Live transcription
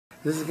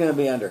This is going to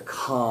be under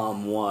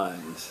COM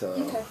 1, so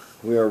Okay.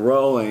 we are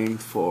rolling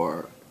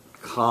for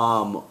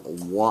COM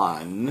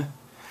 1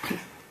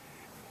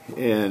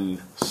 in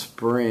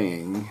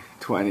spring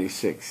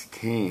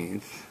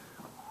 2016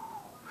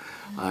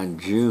 on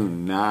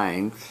June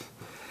 9th,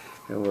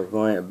 and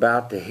we're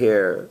about to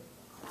hear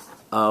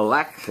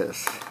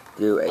Alexis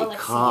do a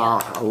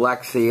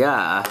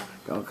Alexia,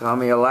 don't call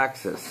me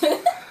Alexis,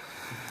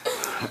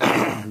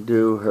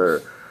 do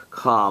her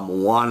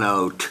COM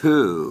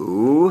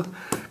 102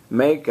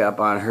 makeup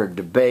on her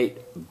debate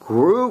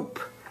group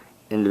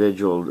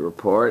individual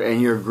report. And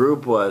your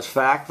group was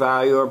fact,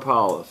 value, or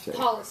policy?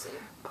 Policy.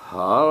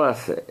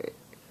 Policy.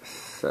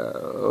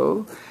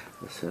 So,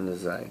 as soon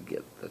as I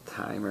get the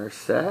timer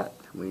set,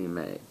 we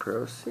may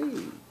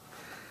proceed.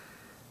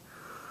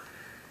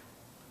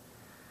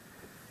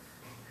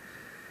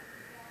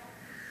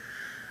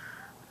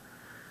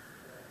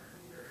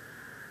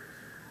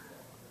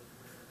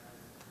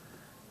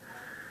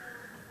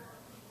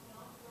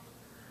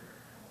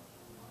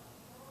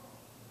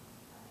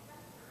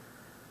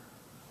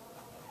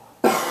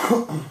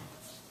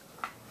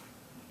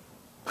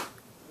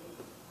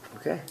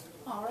 Okay.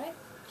 All right.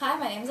 Hi,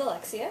 my name's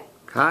Alexia.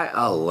 Hi,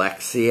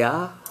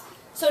 Alexia.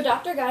 So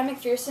Dr. Guy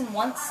McPherson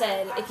once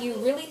said, if you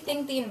really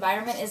think the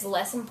environment is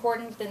less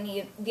important than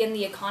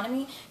the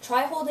economy,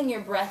 try holding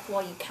your breath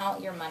while you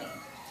count your money.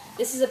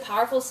 This is a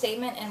powerful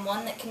statement and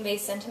one that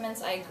conveys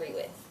sentiments I agree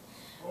with.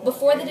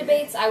 Before the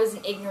debates, I was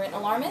an ignorant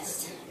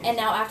alarmist, and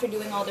now after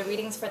doing all the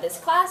readings for this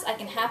class, I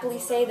can happily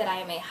say that I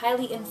am a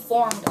highly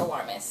informed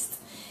alarmist.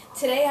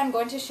 Today I'm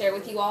going to share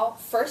with you all,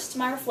 first,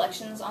 my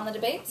reflections on the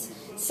debates,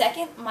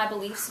 second, my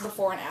beliefs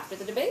before and after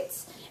the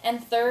debates,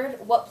 and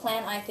third, what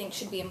plan I think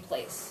should be in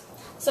place.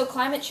 So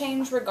climate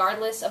change,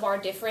 regardless of our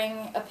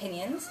differing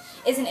opinions,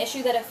 is an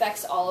issue that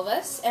affects all of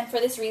us, and for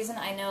this reason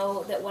I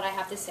know that what I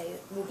have to say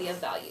will be of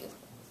value.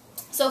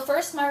 So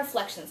first, my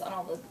reflections on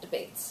all the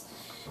debates.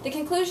 The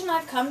conclusion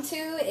I've come to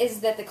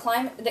is that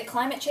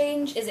climate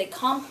change is a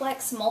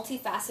complex,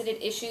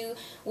 multifaceted issue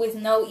with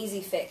no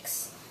easy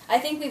fix. I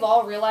think we've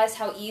all realized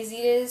how easy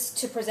it is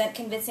to present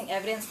convincing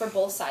evidence for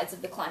both sides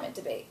of the climate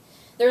debate.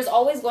 There is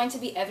always going to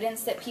be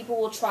evidence that people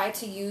will try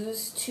to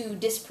use to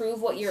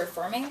disprove what you're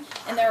affirming,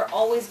 and there are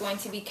always going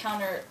to be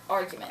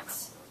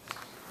counter-arguments.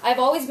 I've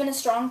always been a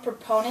strong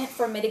proponent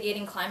for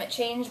mitigating climate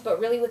change, but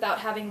really without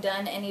having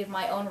done any of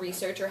my own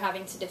research or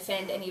having to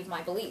defend any of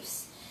my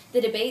beliefs.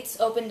 The debates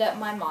opened up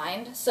my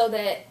mind so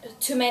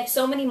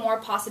many more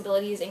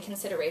possibilities and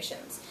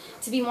considerations.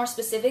 To be more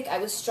specific, I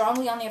was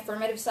strongly on the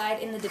affirmative side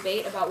in the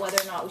debate about whether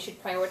or not we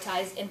should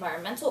prioritize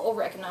environmental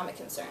over economic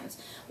concerns.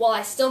 While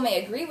I still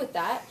may agree with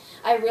that,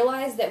 I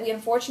realize that we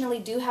unfortunately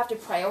do have to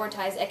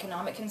prioritize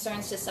economic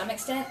concerns to some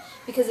extent,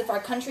 because if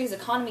our country's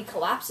economy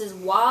collapses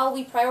while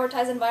we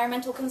prioritize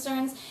environmental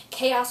concerns,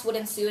 chaos would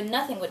ensue and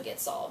nothing would get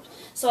solved.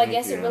 So I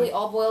guess it really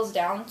all boils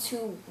down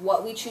to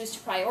what we choose to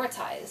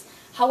prioritize.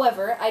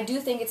 However, I do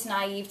think it's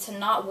naive to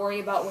not worry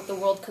about what the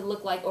world could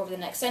look like over the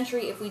next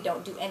century if we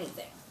don't do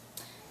anything.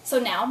 So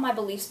now, my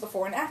beliefs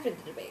before and after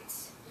the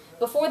debates.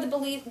 Before the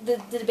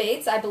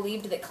debates, I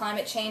believed that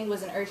climate change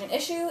was an urgent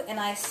issue, and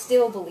I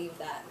still believe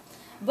that.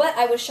 But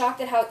I was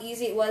shocked at how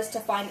easy it was to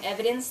find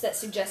evidence that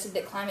suggested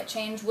that climate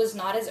change was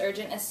not as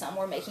urgent as some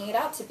were making it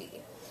out to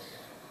be.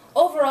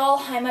 Overall,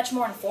 I'm much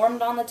more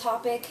informed on the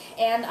topic,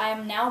 and I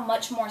am now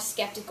much more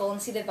skeptical and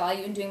see the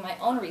value in doing my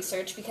own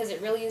research, because it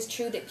really is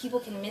true that people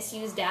can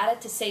misuse data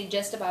to say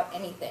just about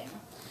anything.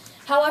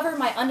 However,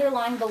 my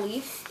underlying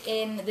belief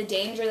in the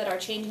danger that our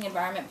changing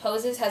environment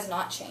poses has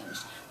not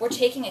changed. We're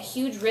taking a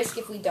huge risk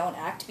if we don't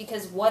act,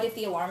 because what if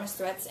the alarmist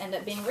threats end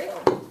up being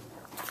real?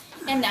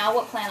 And now,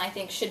 what plan I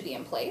think should be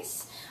in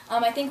place?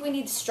 I think we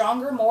need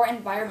stronger, more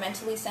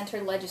environmentally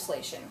centered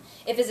legislation.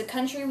 If as a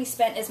country we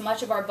spent as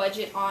much of our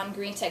budget on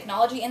green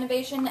technology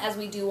innovation as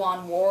we do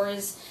on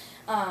wars,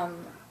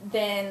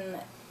 then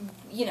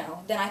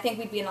I think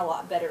we'd be in a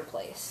lot better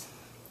place.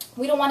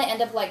 We don't want to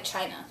end up like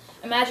China.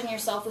 Imagine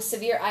yourself with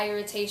severe eye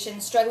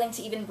irritation, struggling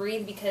to even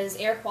breathe because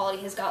air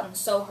quality has gotten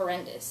so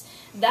horrendous.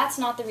 That's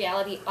not the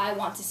reality I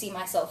want to see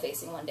myself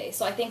facing one day,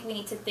 so I think we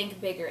need to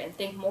think bigger and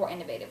think more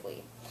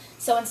innovatively.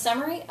 So in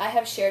summary, I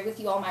have shared with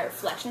you all my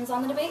reflections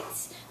on the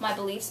debates, my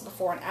beliefs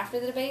before and after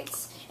the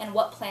debates, and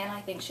what plan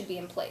I think should be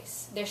in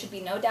place. There should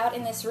be no doubt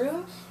in this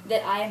room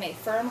that I am a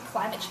firm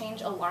climate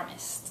change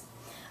alarmist.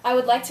 I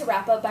would like to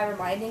wrap up by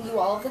reminding you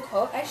all of the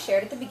quote I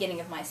shared at the beginning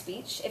of my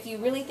speech. If you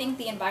really think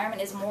the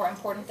environment is more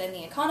important than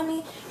the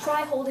economy,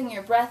 try holding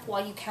your breath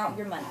while you count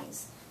your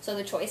monies. So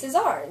the choice is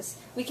ours.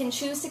 We can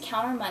choose to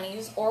count our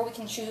monies, or we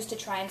can choose to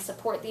try and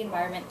support the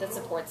environment that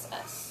supports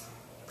us.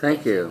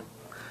 Thank you.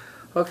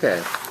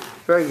 Okay,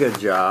 very good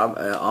job.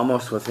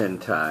 Almost within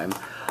time.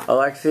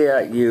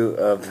 Alexia,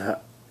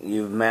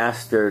 you've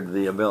mastered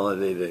the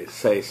ability to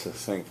say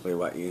succinctly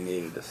what you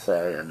needed to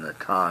say in the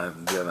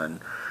time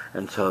given.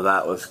 And so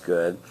that was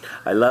good.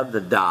 I love the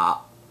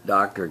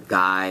Dr.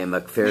 Guy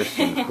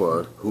McPherson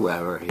quote,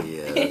 whoever he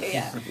is.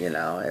 Yeah. You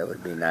know, it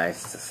would be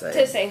nice to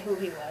say who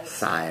he was.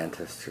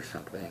 Scientist or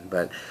something.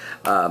 But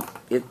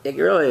it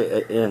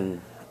really,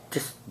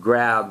 just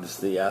grabs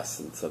the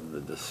essence of the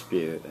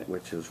dispute,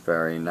 which is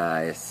very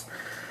nice.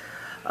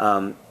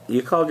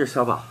 You called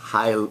yourself a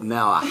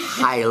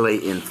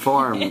highly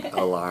informed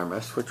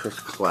alarmist, which was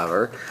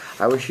clever.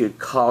 I wish you'd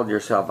called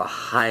yourself a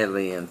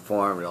highly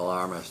informed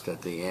alarmist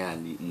at the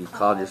end. You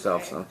called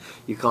yourself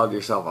You called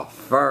yourself a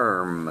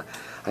firm.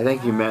 I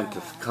think you meant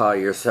to call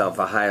yourself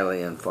a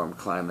highly informed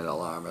climate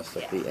alarmist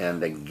at the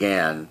end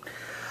again.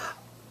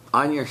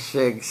 On your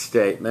SIG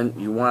statement,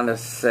 you want to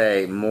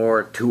say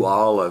more to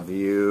all of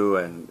you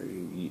and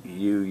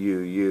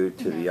you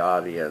to the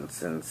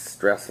audience, and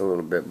stress a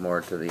little bit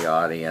more to the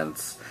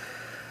audience.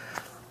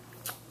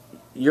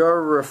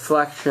 Your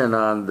reflection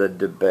on the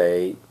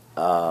debate,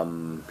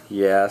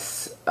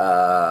 yes,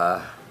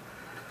 I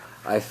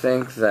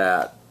think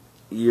that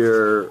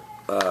your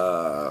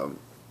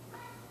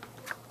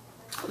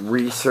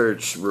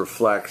research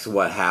reflects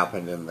what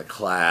happened in the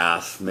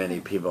class. Many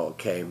people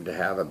came to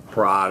have a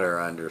broader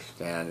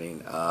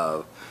understanding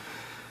of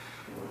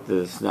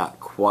that it's not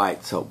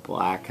quite so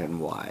black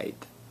and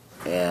white,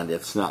 and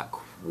it's not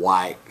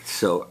quite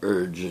so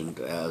urgent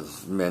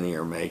as many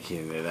are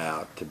making it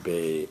out to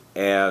be.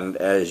 And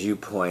as you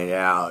point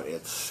out,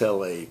 it's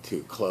silly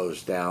to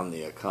close down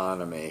the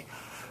economy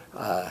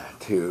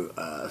to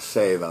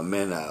save a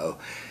minnow,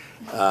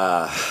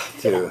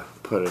 to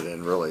put it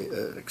in really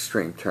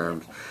extreme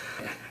terms.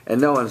 And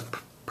no one's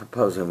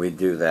proposing we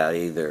do that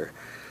either.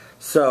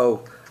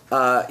 So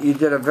you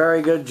did a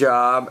very good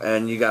job,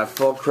 and you got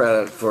full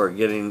credit for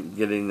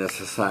getting this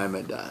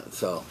assignment done.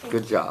 So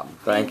good job.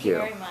 Thank you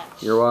very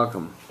much. You're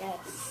welcome.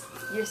 Yes,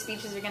 your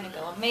speeches are going to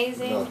go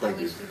amazing. No, thank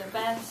I wish you the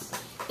best.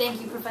 Thank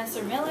you,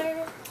 Professor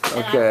Miller.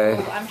 Okay.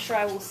 And I'm sure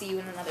I will see you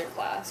in another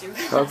class. Your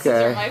classes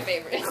are my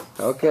favorite.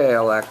 Okay,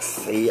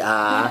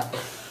 Alexia.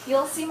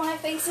 You'll see my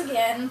face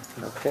again.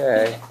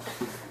 Okay.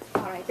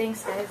 All right,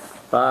 thanks, guys.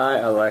 Bye,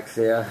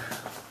 Alexia.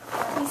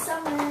 Happy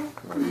summer.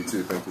 Oh, you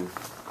too, thank you.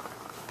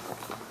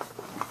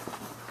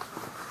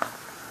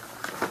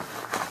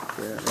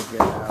 Let me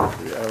get out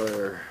the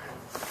other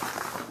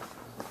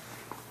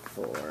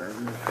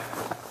form.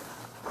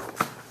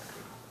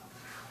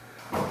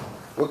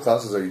 What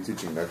classes are you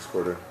teaching next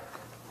quarter?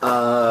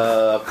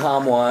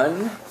 Com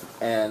 1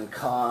 and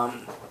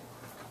Com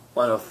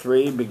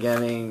 103,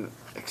 beginning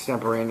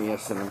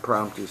extemporaneous and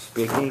impromptu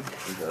speaking.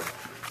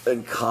 Okay.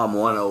 And Com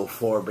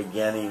 104,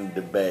 beginning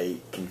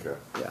debate. Okay.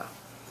 Yeah.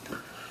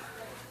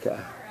 Okay.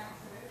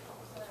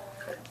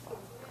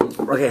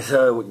 Okay,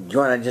 so do you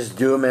want to just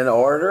do them in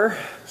order?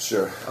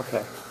 Sure.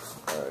 Okay.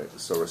 Alright,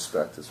 so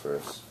respect is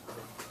first.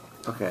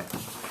 Okay.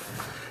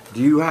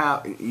 Do you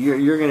have,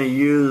 you're going to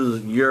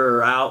use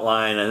your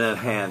outline and then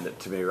hand it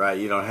to me, right?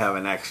 You don't have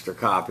an extra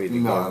copy to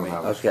No, I give don't me?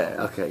 have Okay,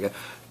 okay, good.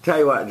 Tell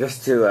you what,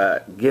 just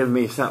to give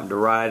me something to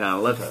write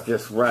on, let's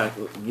just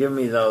give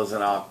me those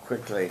and I'll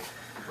quickly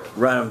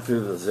run them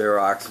through the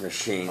Xerox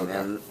machine. Okay.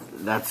 And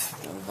that's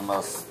the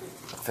most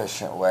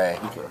efficient way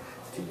Okay.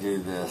 to do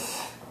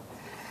this.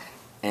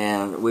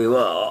 And we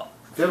will.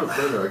 If you have a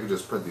printer, I can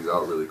just print these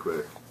out really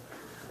quick.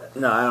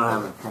 No, I don't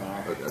have a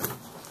printer. Okay.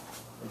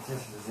 It's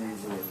just as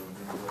easy as we do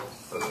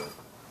this. Okay.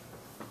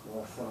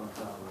 Well,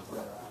 sometimes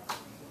better.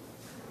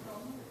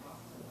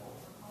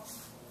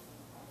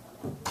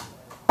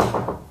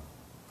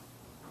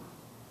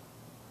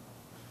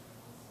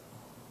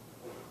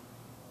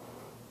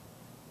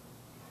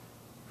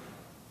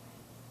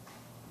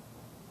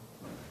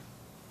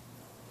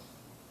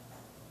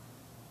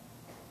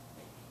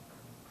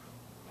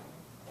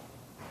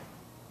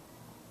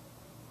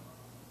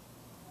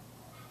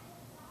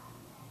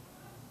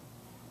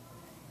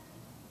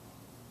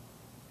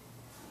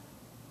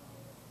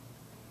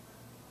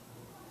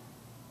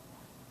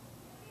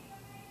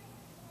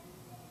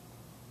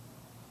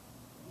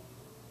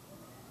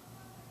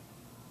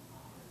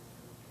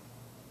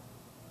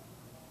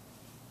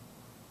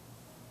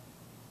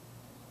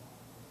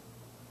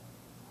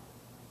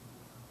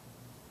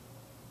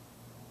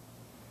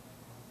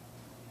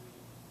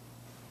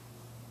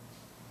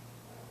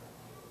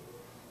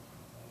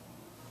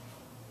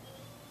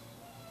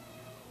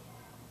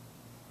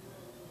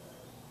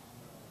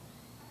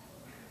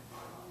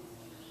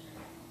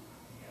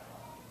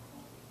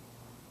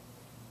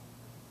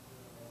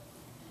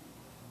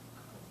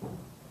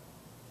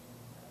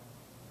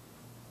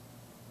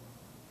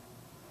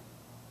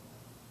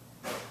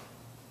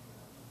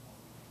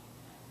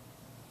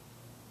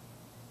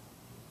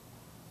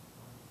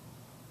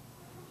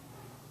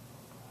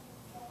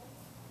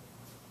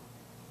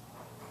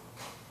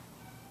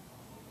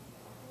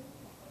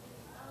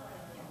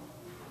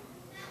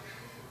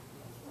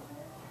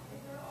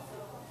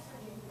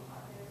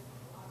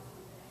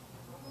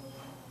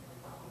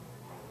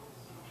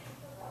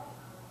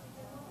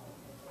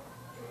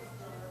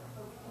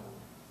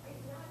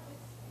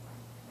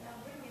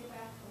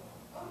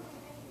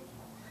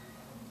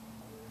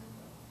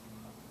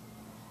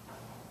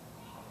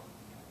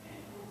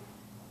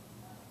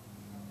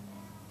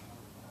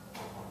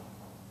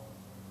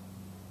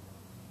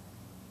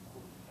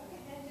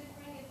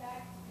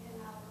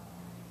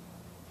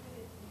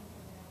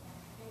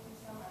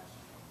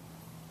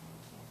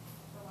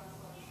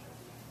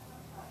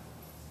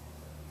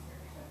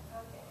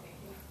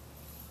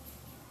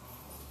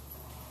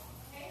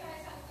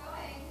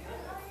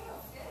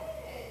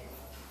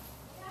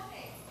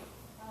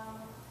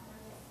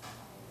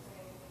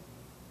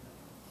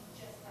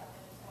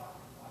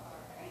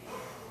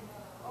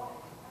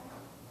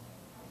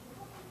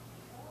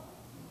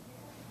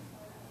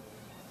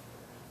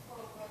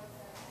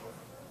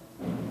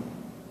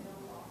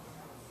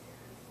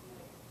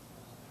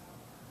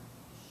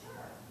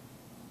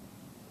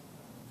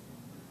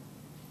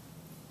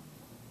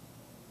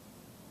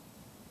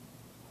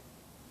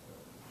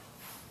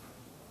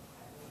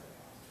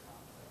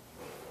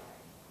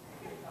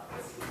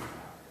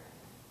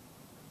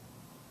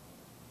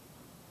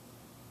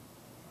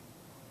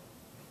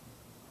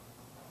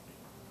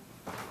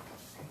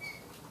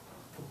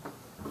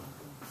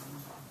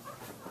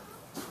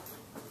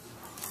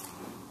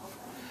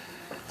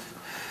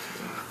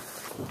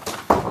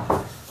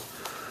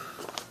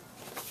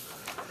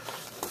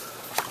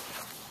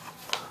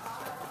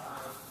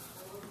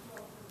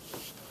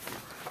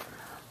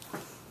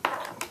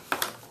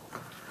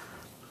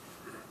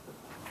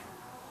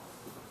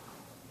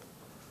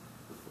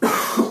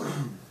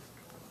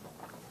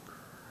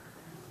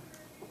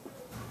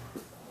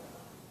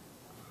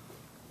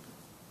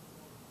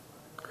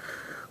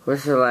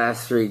 What's the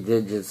last 3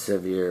 digits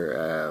of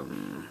your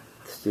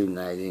student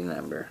ID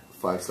number?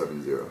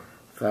 570.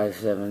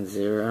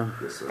 570?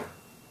 Yes, sir.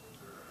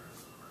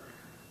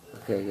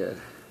 Okay, good.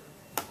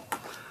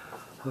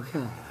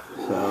 Okay,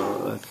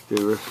 so let's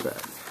do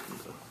respect.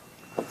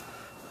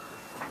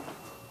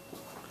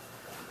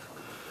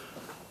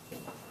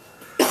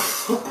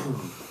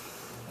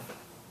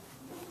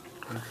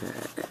 Okay,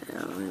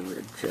 let me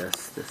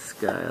adjust this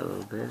guy a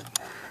little bit.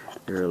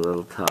 You're a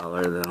little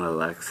taller than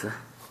Alexa.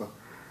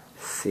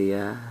 See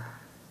ya.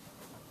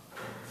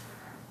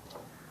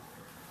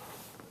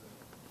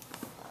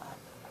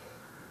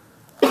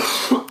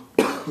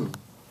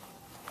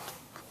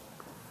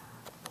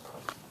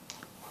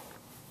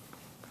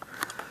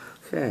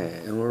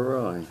 Okay, and we're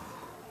rolling.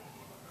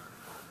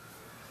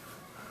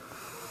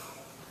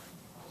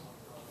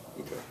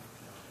 Okay.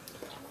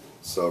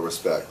 So,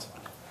 respect.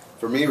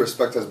 For me,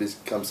 respect has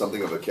become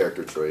something of a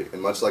character trait,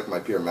 and much like my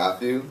peer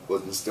Matthew,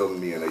 was instilled in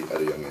me at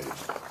a young age.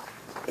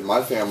 In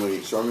my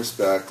family, showing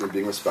respect and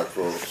being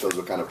respectful shows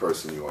what kind of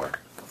person you are.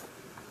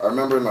 I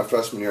remember in my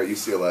freshman year at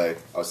UCLA,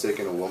 I was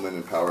taking a Woman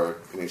in Power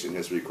in Ancient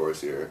History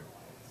course here,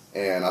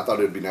 and I thought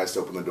it would be nice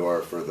to open the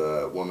door for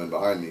the woman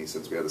behind me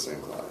since we had the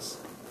same class.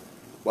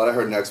 What I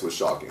heard next was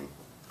shocking.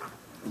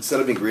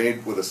 Instead of being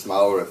greeted with a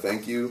smile or a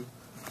thank you,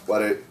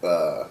 I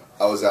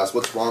was asked,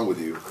 "What's wrong with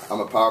you? I'm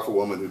a powerful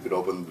woman who could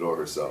open the door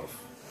herself."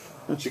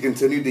 She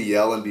continued to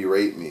yell and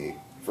berate me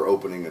for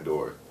opening a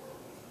door.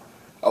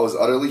 I was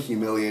utterly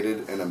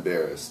humiliated and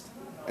embarrassed,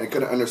 and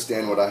couldn't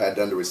understand what I had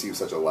done to receive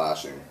such a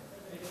lashing.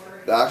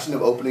 The action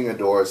of opening a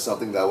door is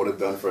something that I would have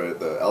done for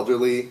the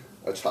elderly,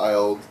 a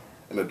child,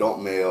 an adult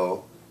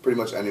male, pretty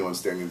much anyone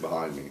standing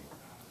behind me.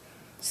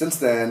 Since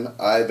then,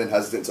 I've been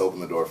hesitant to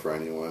open the door for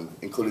anyone,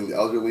 including the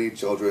elderly,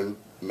 children,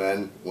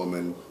 men,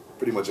 women,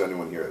 pretty much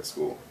anyone here at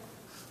school.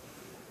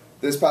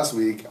 This past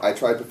week, I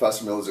tried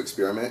Professor Miller's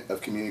experiment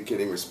of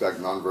communicating respect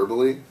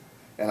non-verbally,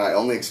 and I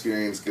only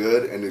experienced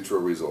good and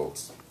neutral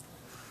results.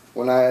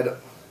 When I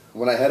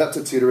head up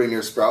to tutoring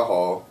near Sprout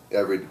Hall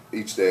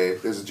each day,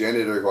 there's a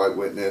janitor who I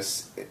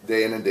witness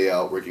day in and day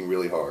out working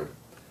really hard.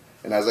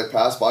 And as I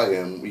pass by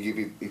him, we give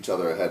each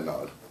other a head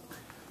nod,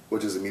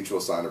 which is a mutual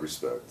sign of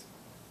respect.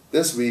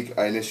 This week,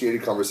 I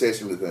initiated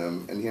conversation with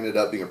him, and he ended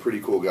up being a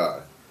pretty cool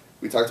guy.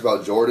 We talked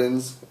about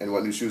Jordans and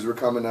what new shoes were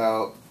coming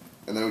out,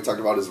 and then we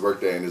talked about his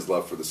workday and his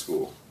love for the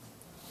school.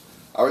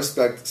 I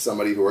respect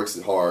somebody who works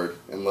hard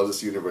and loves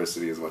this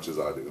university as much as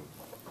I do.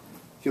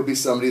 He'll be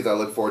somebody that I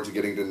look forward to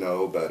getting to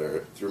know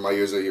better through my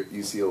years at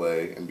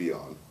UCLA and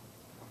beyond.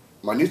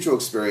 My neutral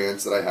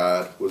experience that I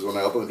had was when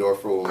I opened the door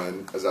for a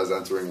woman as I was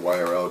entering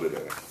YRL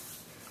today.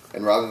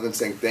 And rather than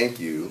saying thank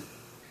you,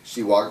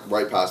 she walked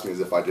right past me as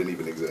if I didn't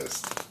even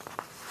exist.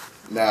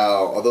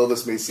 Now, although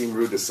this may seem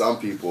rude to some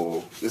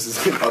people, this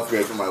is an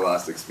upgrade from my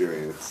last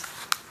experience.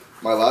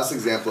 My last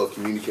example of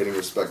communicating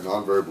respect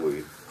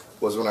non-verbally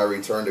was when I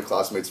returned a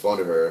classmate's phone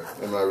to her,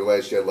 and when I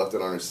realized she had left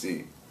it on her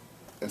seat.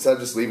 Instead of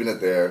just leaving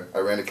it there, I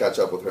ran to catch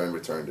up with her and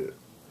returned it.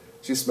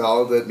 She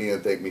smiled at me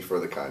and thanked me for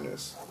the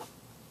kindness.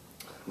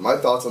 My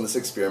thoughts on this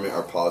experiment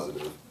are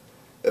positive.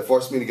 It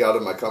forced me to get out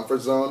of my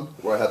comfort zone,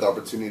 where I had the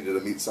opportunity to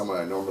meet someone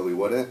I normally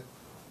wouldn't,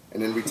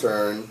 and in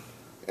return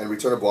a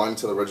belonging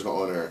to the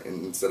original owner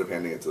instead of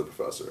handing it to the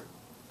professor.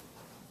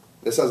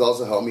 This has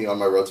also helped me on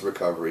my road to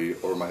recovery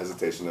over my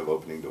hesitation of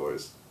opening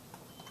doors.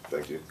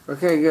 Thank you.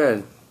 Okay,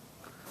 good.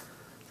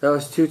 That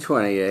was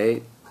 228.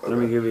 Okay. Let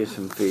me give you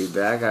some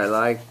feedback. I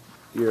like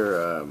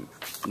your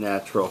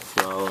natural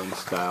flow and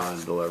style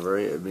and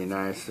delivery. It'd be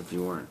nice if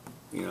you weren't,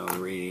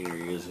 reading or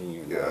using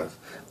your nose.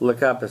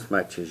 Look up as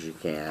much as you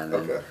can.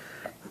 And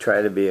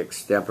try to be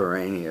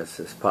extemporaneous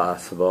as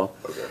possible.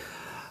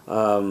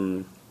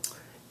 Okay.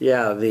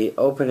 Yeah, the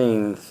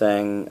opening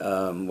thing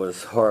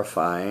was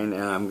horrifying,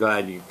 and I'm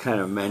glad you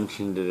kind of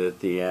mentioned it at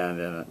the end,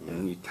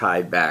 and you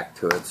tied back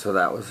to it, so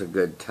that was a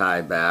good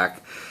tie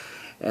back.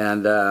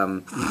 And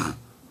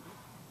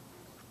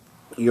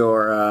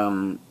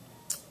your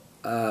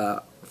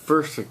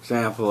first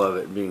example of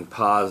it being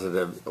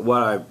positive,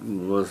 what I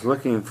was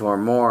looking for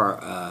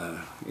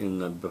more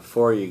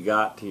before you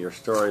got to your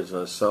stories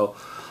was, so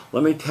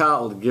let me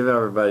give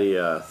everybody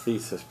a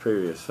thesis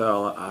preview.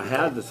 So I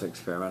had this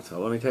experiment, so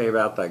let me tell you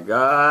about the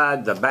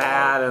good, the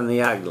bad, and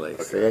the ugly.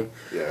 Okay.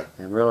 See? Yeah.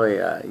 And really,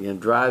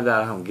 drive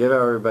that home. Give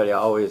everybody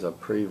always a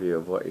preview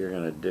of what you're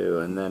going to do,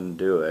 and then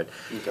do it.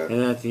 Okay.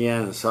 And at the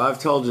end, so I've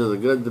told you the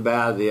good, the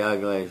bad, the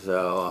ugly,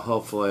 so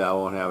hopefully I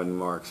won't have any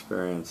more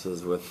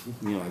experiences with,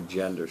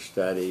 gender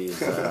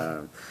studies,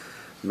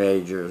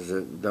 majors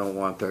that don't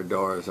want their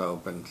doors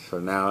open. So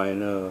now I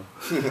know,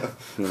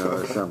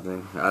 or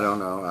something. I don't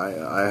know.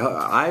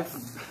 I've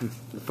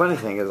the funny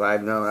thing is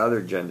I've known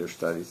other gender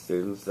studies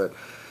students that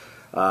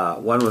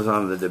one was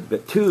on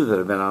two that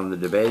have been on the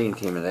debating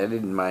team, and they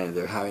didn't mind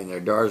their having their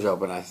doors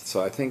open.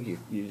 So I think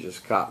you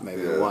just caught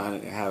maybe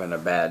one having a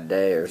bad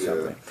day or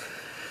something.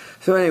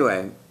 So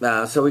anyway,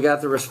 so we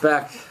got the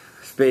respect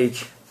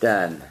speech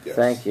done. Yes.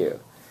 Thank you.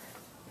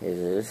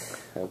 Jesus.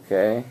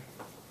 Okay.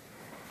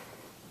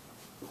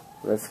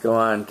 Let's go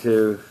on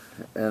to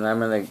and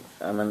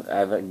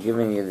I've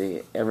given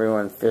you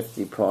everyone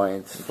 50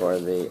 points for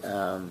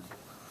the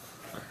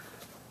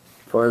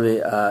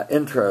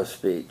intro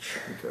speech.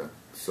 Okay.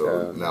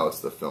 So now it's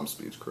the film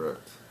speech,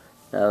 correct?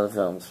 Now the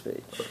film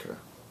speech. Okay.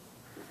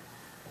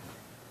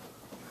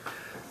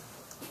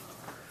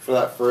 For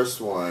that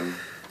first one,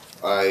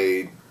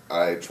 I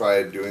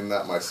tried doing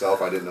that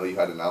myself. I didn't know you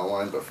had an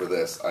outline, but for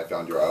this, I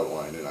found your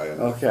outline and I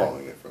ended up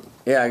following it from.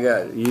 Yeah,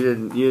 good. You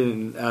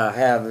didn't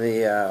have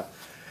the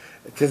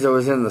because it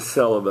was in the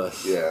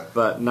syllabus. Yeah.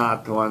 But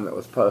not the one that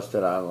was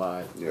posted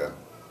online. Yeah.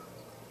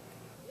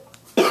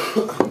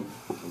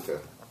 Okay.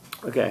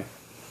 Okay.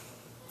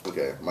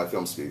 Okay. My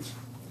film speech.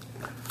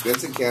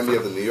 Vincent Canby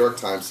of the New York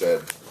Times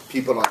said,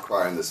 "People don't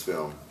cry in this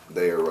film;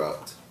 they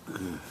erupt."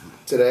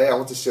 Today, I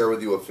want to share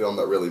with you a film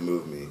that really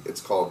moved me.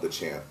 It's called The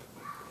Champ.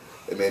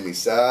 It made me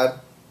sad,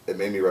 it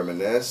made me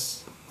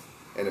reminisce,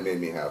 and it made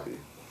me happy.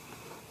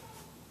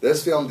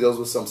 This film deals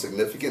with some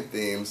significant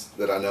themes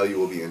that I know you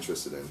will be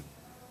interested in.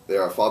 They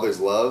are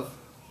father's love,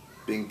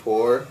 being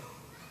poor,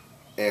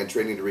 and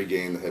training to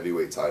regain the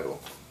heavyweight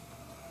title.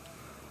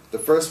 The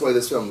first way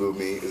this film moved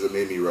me is it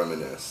made me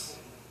reminisce.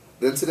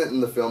 The incident in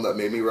the film that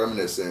made me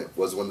reminiscent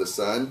was when the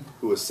son,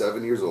 who was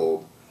 7 years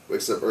old,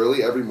 wakes up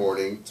early every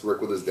morning to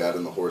work with his dad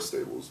in the horse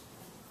stables.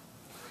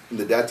 And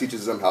the dad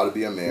teaches him how to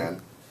be a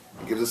man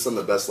and gives his son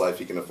the best life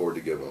he can afford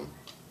to give him.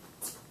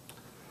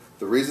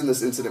 The reason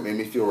this incident made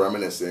me feel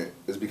reminiscent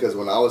is because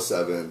when I was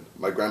 7,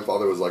 my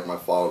grandfather was like my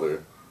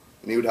father,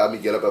 and he would have me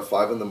get up at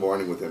 5 in the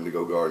morning with him to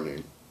go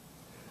gardening.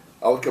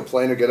 I would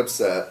complain or get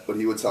upset, but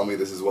he would tell me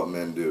this is what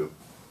men do.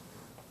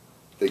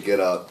 They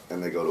get up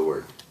and they go to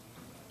work.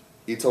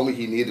 He told me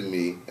he needed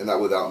me, and that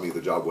without me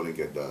the job wouldn't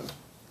get done.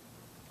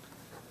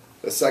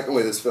 The second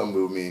way this film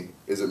moved me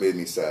is it made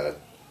me sad.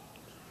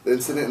 The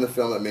incident in the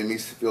film that made me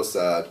feel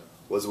sad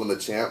was when the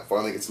champ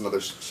finally gets another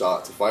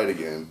shot to fight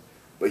again,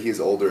 but he is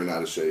older and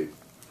out of shape.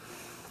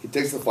 He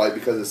takes the fight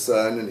because his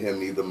son and him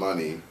need the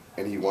money,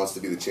 and he wants to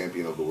be the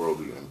champion of the world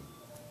again.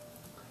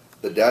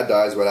 The dad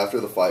dies right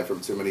after the fight from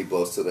too many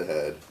blows to the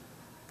head,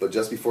 but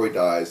just before he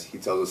dies, he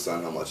tells his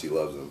son how much he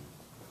loves him.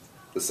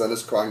 The son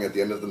is crying at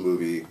the end of the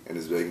movie and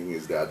is begging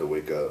his dad to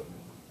wake up.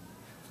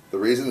 The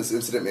reason this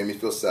incident made me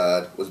feel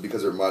sad was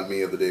because it reminded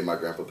me of the day my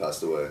grandpa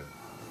passed away.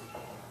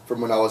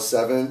 From when I was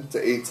 7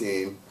 to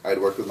 18, I had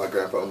worked with my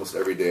grandpa almost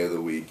every day of the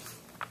week.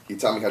 He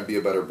taught me how to be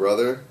a better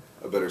brother,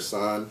 a better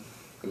son,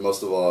 and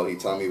most of all, he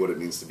taught me what it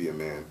means to be a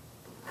man.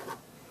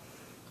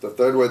 The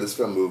third way this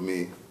film moved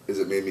me is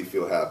it made me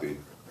feel happy.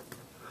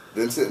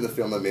 The incident in the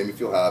film that made me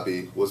feel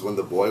happy was when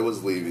the boy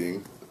was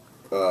leaving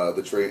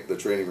the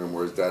training room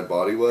where his dead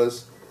body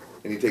was,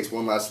 and he takes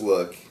one last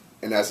look,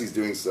 and as he's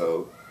doing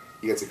so,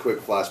 he gets a quick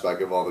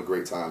flashback of all the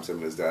great times him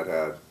and his dad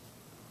had.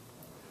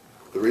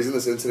 The reason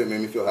this incident made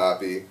me feel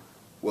happy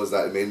was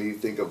that it made me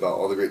think about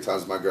all the great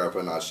times my grandpa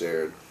and I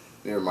shared,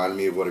 and it reminded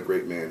me of what a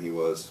great man he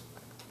was.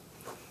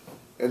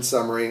 In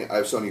summary,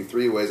 I've shown you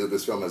 3 ways that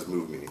this film has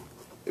moved me.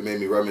 It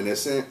made me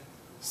reminiscent,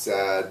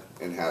 sad,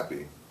 and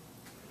happy.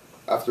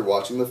 After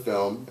watching the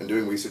film and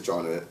doing research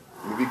on it,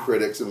 movie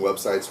critics and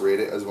websites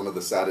rate it as one of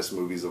the saddest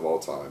movies of all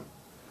time.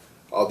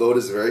 Although it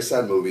is a very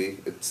sad movie,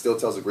 it still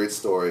tells a great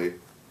story,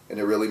 and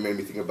it really made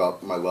me think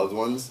about my loved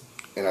ones,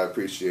 and I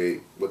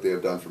appreciate what they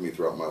have done for me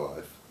throughout my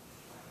life.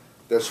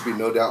 There should be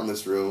no doubt in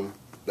this room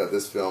that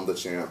this film, The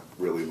Champ,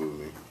 really moved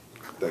me.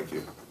 Thank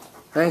you.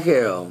 Thank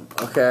you.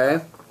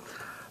 Okay.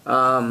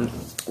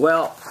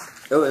 Well,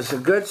 it was a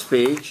good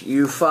speech.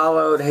 You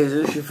followed,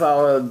 Jesus, you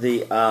followed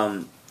the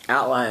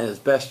outline as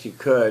best you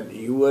could.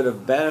 You would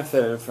have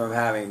benefited from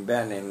having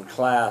been in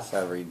class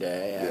every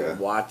day and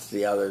watched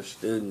the other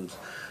students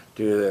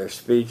do their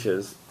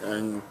speeches.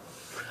 And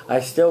I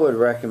still would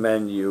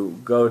recommend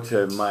you go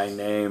to my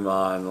name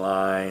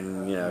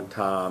online, you know,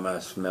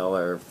 Thomas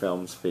Miller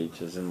film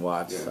speeches, and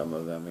watch some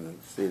of them and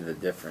see the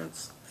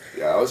difference.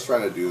 Yeah, I was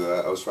trying to do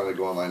that. I was trying to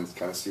go online and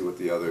kind of see what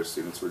the other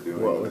students were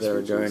doing. What they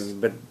were doing,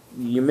 but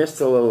you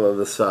missed a little of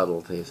the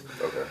subtleties.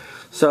 Okay.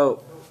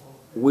 So,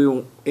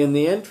 in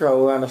the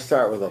intro, we're going to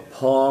start with a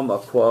poem, a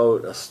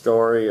quote, a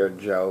story, or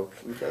joke.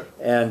 Okay.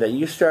 And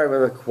you start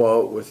with a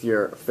quote with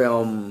your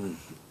film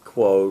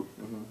quote,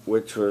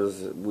 which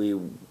was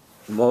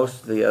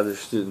most of the other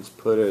students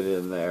put it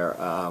in their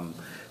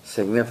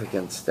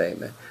significant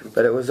statement,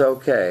 but it was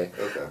okay.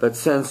 But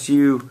since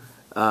you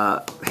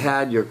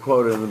had your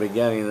quote in the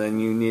beginning, then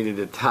you needed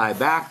to tie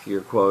back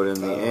your quote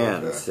in the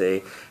end,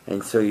 see?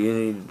 And so you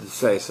needed to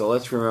say, so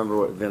let's remember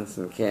what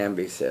Vincent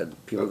Canby said.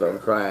 People don't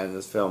cry in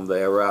this film,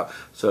 they erupt.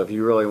 So if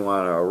you really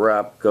want to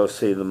erupt, go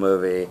see the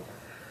movie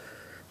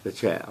The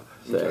Champ.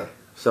 See?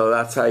 So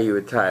that's how you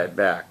would tie it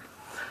back.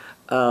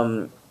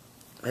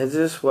 Is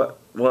this what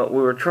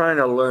we were trying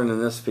to learn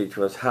in this speech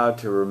was how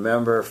to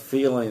remember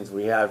feelings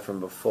we had from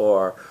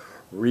before,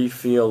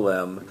 re-feel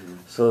them,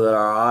 so that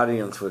our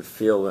audience would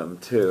feel them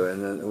too,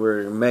 and then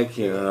we're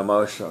making an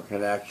emotional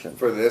connection.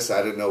 For this,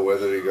 I didn't know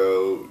whether to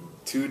go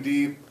too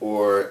deep,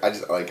 or I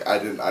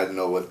didn't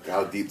know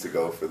how deep to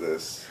go for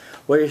this.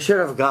 Well, you should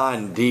have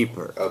gone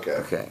deeper. Okay.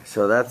 Okay,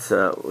 so that's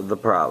the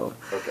problem.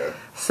 Okay.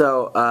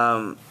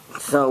 So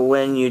So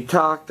when you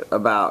talked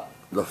about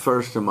the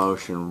first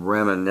emotion,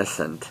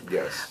 reminiscent,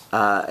 Yes.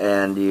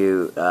 and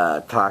you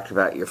talked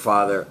about your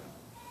father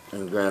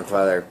and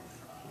grandfather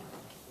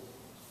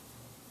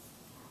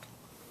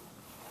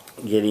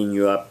getting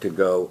you up to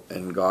go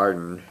and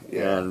garden,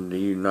 Yeah. and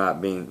you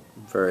not being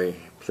very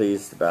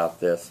pleased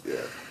about this, Yeah.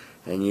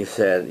 and you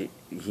said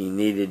he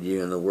needed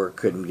you and the work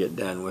couldn't get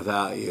done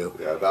without you.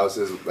 Yeah, that was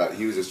his.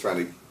 He was just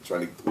trying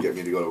to get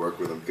me to go to work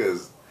with him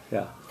because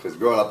Yeah.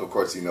 growing up, of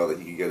course, you know that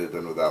he could get it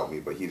done without me,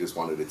 but he just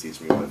wanted to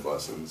teach me life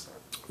lessons.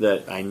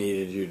 That I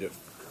needed you to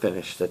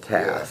finish the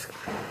task.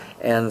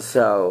 And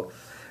so,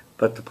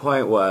 but the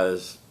point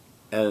was,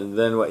 and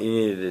then what you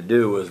needed to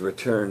do was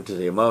return to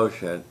the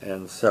emotion.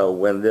 And so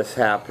when this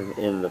happened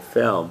in the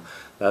film,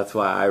 that's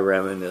why I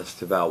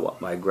reminisced about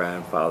what my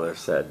grandfather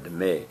said to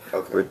me.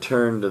 Okay.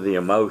 Return to the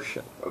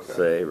emotion. Okay.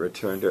 Say,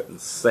 return to it and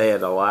say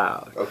it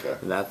aloud. Okay.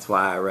 And that's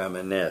why I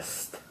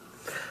reminisced.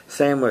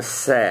 Same with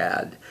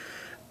sad.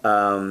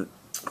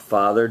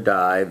 Father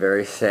died,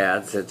 very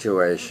sad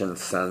situation,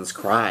 son's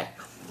crying.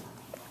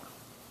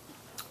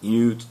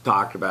 You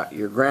talked about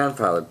your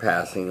grandfather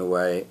passing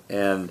away,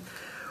 and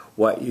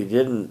what you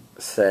didn't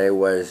say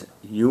was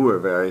you were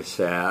very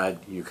sad,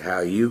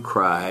 how you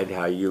cried,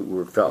 how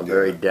you felt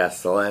very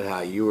desolate, how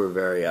you were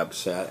very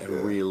upset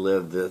and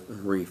relived it,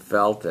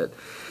 refelt it.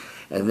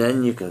 And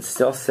then you can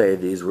still say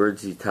these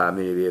words, he taught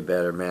me to be a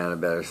better man, a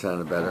better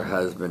son, a better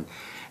husband.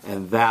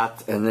 And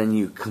then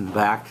you come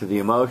back to the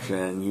emotion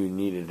and you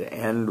needed to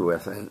end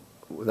with it.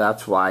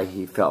 That's why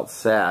he felt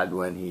sad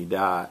when he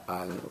died.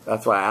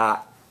 That's why I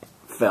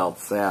felt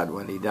sad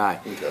when he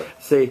died. Okay.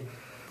 See,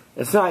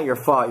 it's not your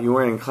fault. You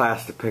weren't in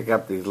class to pick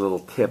up these little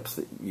tips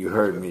that you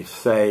heard me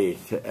say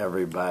to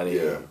everybody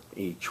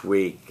each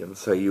week. And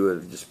so you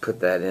would just put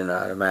that in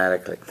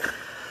automatically.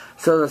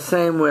 So the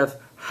same with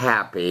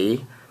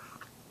happy.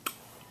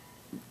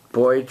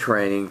 Boy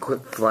training,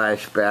 quick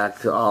flashback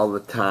to all the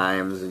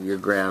times of your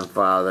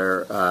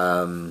grandfather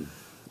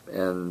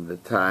and the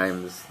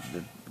times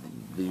that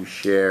you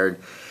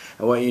shared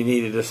and what you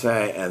needed to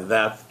say, and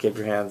that's, get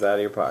your hands out of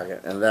your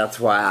pocket, and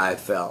that's why I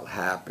felt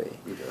happy.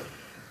 Okay.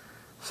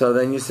 So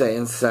then you say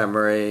in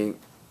summary,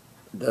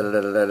 and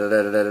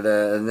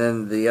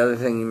then the other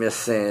thing you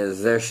missed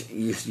saying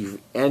is you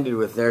ended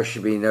with there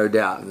should be no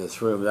doubt in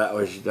this room.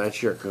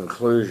 That's your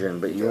conclusion,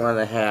 but you want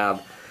to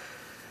have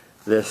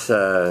this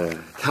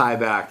tie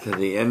back to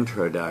the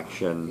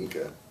introduction,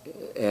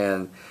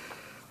 and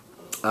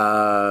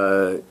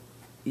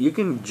you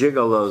can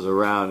jiggle those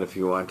around if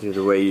you want to,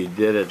 the way you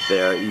did it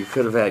there. You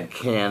could have had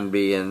can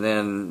be, and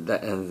then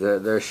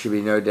there should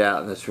be no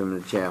doubt in this room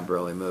the champ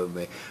really moved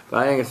me.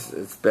 But I think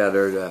it's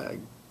better to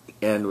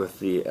end with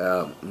the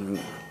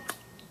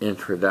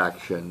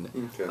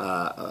introduction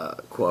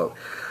quote.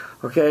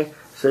 Okay,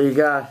 so you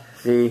got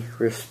the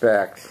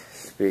respect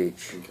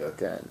speech.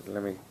 Done.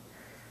 Let me.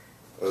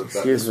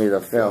 Excuse me,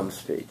 the film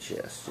speech,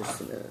 yes.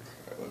 Just a minute.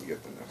 Alright, let me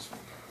get the next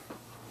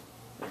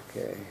one.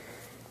 Okay.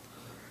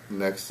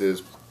 Next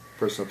is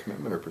personal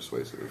commitment or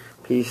persuasive?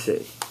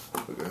 PC.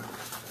 Okay.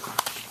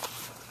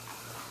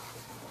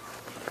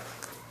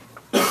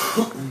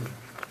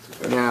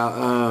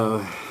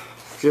 Now,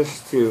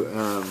 just to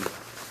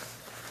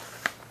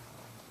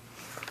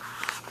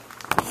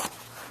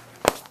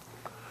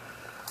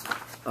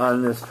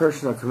on this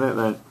personal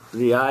commitment,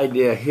 the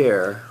idea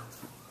here,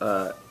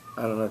 I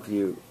don't know if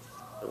you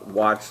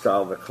watched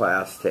all the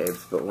class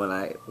tapes, but when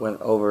I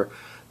went over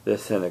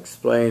this and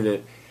explained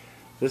it,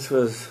 this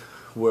was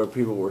where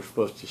people were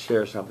supposed to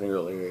share something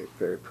really very,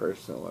 very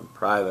personal and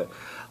private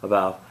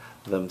about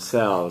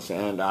themselves.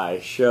 And I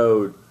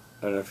showed,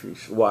 I don't know if you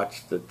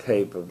watched the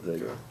tape of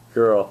the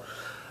girl,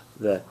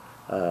 the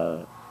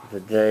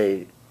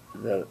day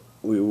that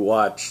we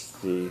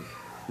watched the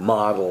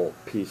model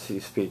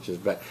PC speeches,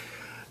 but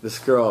this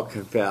girl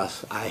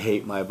confessed, I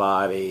hate my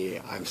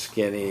body, I'm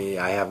skinny,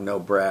 I have no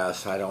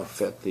breasts, I don't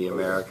fit the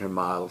American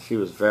model. She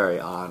was very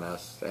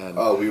honest. And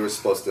we were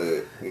supposed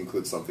to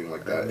include something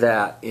like that.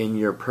 That in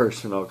your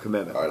personal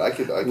commitment. All right, I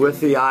could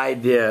with the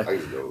idea,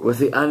 with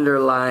the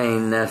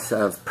underlyingness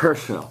of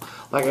personal.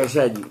 Like I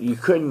said, you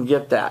couldn't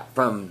get that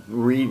from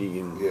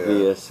reading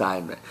the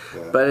assignment.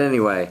 But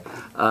anyway,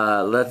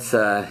 let's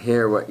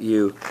hear what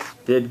you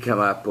did come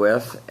up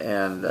with,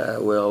 and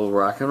we'll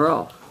rock and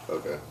roll.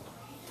 Okay.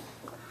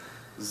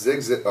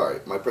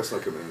 Alright, my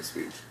personal commitment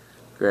speech.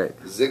 Great.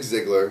 Zig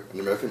Ziglar, an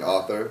American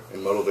author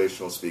and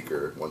motivational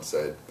speaker, once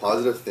said,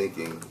 "Positive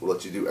thinking will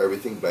let you do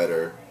everything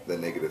better than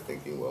negative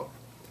thinking will."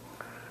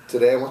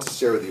 Today I want to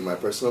share with you my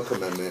personal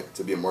commitment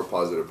to be a more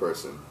positive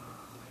person.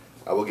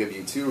 I will give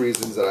you 2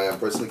 reasons that I am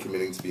personally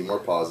committing to be more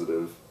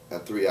positive,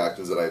 and 3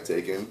 actions that I have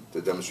taken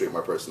to demonstrate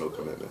my personal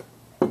commitment.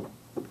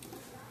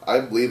 I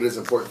believe it is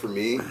important for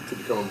me to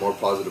become a more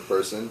positive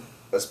person,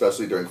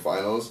 especially during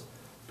finals,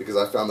 because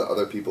I found that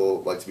other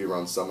people like to be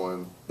around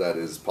someone that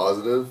is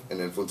positive and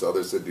influence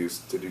others to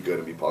do good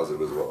and be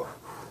positive as well.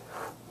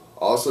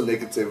 Also,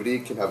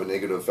 negativity can have a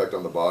negative effect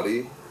on the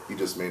body. You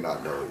just may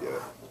not know it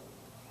yet.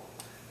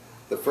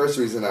 The first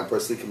reason I'm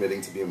personally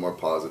committing to being more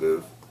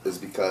positive is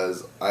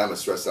because I am a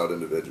stressed out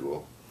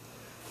individual.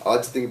 I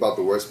like to think about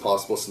the worst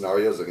possible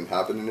scenarios that can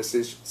happen in a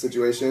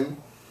situation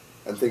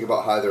and think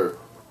about how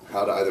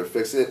to either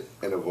fix it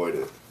and avoid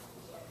it.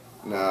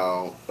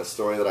 Now, a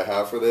story that I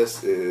have for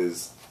this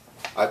is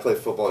I play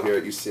football here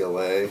at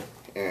UCLA,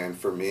 and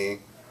for me,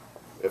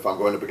 if I'm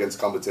going up against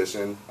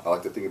competition, I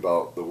like to think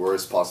about the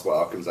worst possible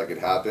outcomes that could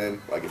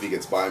happen. Like if he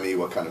gets by me,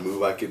 what kind of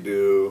move I could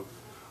do,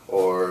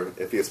 or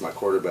if he hits my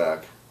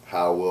quarterback,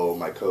 how will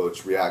my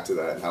coach react to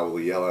that and how will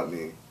he yell at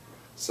me?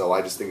 So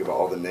I just think about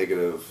all the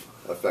negative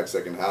effects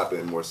that can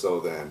happen more so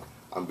than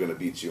I'm going to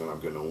beat you and I'm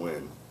going to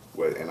win.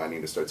 And I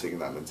need to start taking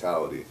that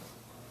mentality.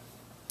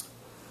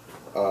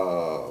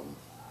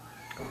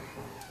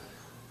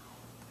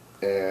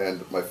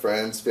 And my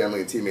friends,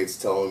 family, and teammates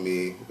telling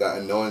me that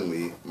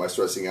unknowingly my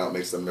stressing out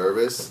makes them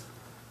nervous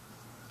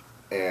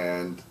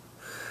and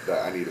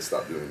that I need to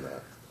stop doing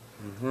that.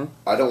 Mm-hmm.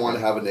 I don't want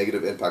to have a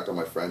negative impact on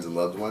my friends and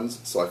loved ones,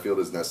 so I feel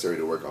it is necessary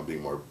to work on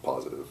being more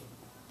positive.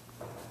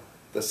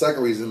 The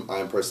second reason I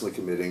am personally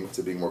committing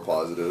to being more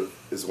positive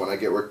is when I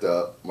get worked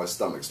up, my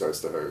stomach starts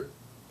to hurt.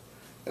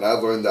 And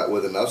I've learned that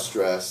with enough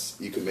stress,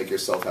 you can make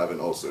yourself have an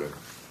ulcer,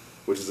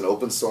 which is an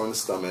open sore in the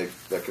stomach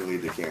that can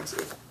lead to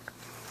cancer.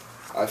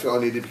 I feel I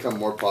need to become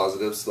more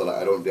positive so that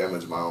I don't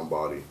damage my own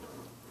body.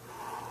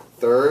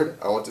 Third,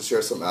 I want to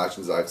share some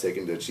actions I've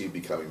taken to achieve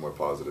becoming more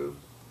positive.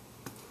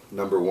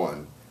 Number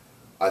 1,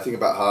 I think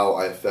about how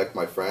I affect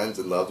my friends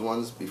and loved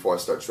ones before I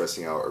start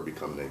stressing out or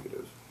become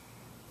negative.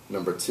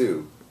 Number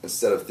 2,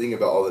 instead of thinking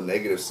about all the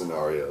negative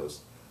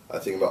scenarios, I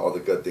think about all the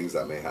good things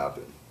that may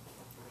happen.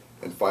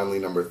 And finally,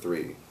 number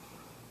 3,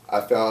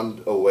 I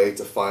found a way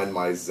to find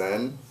my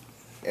zen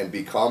and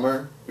be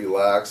calmer,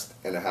 relaxed,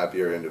 and a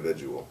happier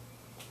individual.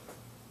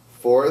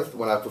 Fourth,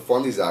 when I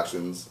performed these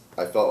actions,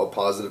 I felt a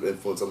positive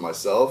influence on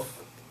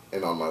myself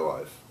and on my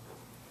life.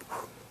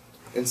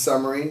 In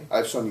summary,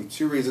 I've shown you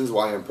 2 reasons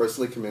why I am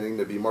personally committing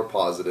to be more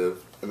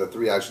positive and the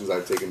 3 actions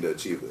I've taken to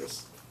achieve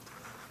this.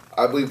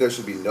 I believe there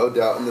should be no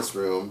doubt in this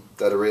room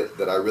that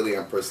I really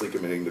am personally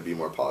committing to be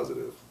more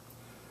positive.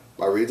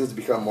 My reasons to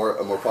become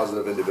a more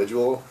positive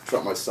individual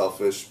trump my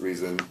selfish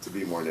reason to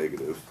be more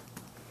negative.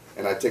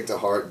 And I take to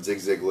heart Zig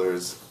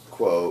Ziglar's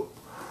quote,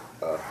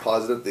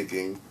 positive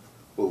thinking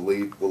will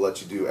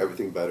let you do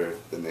everything better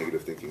than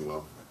negative thinking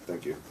will.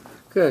 Thank you.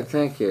 Good,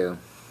 thank you.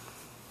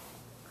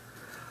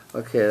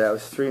 Okay, that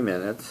was 3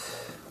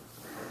 minutes.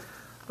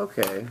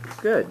 Okay,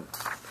 good.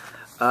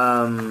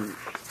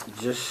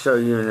 Just so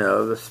you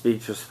know, the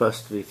speech was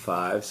supposed to be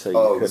 5, so you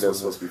could have. This was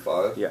supposed to be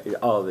 5? Yeah,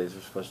 all of these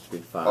were supposed to be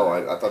 5. Oh,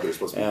 I thought they were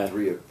supposed to be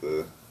 3 at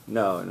the.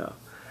 No,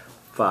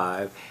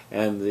 5,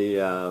 and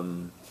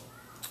the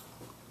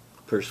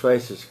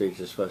persuasive speech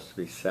is supposed to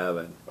be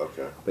 7.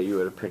 Okay. But you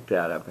would have picked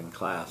that up in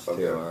class too,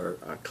 Okay. or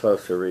a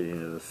closer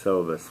reading of the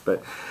syllabus.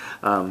 But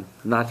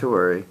not to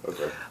worry.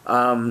 Okay.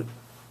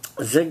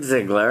 Zig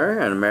Ziglar,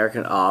 an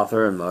American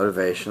author and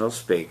motivational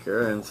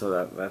speaker, and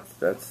so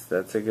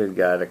that's a good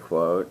guy to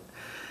quote.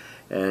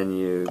 And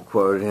you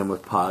quoted him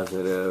with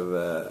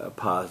a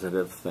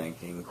positive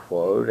thinking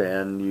quote,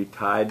 and you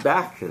tied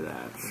back to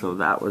that. So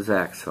that was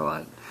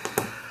excellent.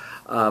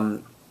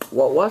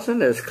 What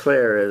wasn't as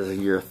clear as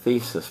your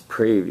thesis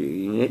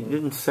preview, you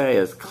didn't say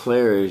as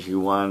clear as you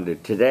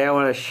wanted to. Today I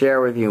want to share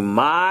with you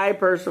my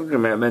personal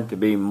commitment to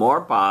be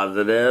more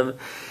positive.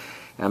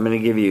 I'm going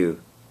to give you,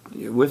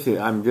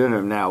 I'm doing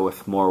it now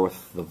with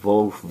the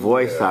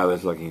voice I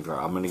was looking for.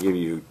 I'm going to give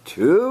you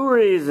 2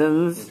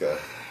 reasons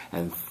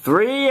and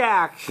 3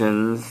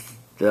 actions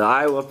that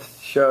I will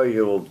show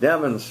you will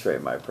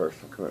demonstrate my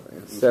personal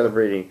commitment. Instead of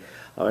reading,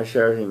 I'm going to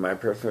share with you my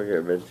personal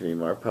commitment to be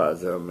more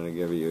positive. I'm going to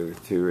give you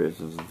 2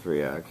 reasons and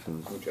 3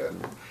 actions. Okay.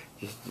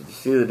 Did you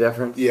see the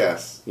difference?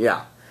 Yes.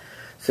 Yeah.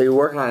 So you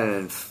work on an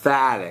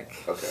emphatic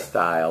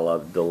style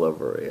of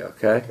delivery,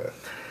 okay? Okay.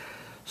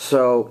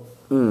 So,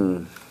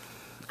 on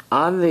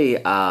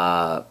the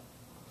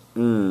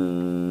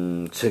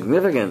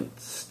significant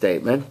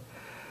statement,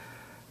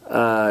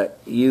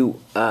 you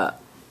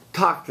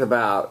talked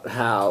about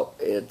how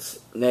it's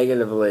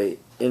negatively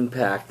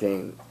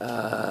impacting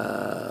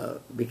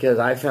because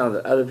I found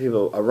that other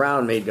people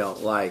around me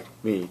don't like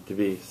me to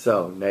be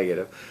so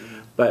negative.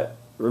 But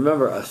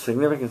remember, a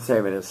significant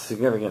statement is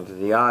significant to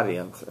the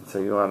audience, and so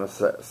you want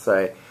to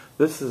say,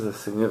 this is a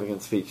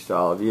significant speech to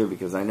all of you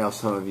because I know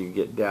some of you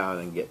get down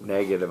and get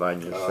negative on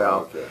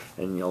yourself,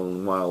 and you'll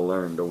want to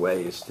learn the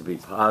ways to be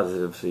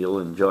positive, so you'll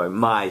enjoy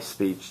my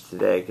speech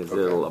today because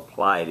it'll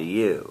apply to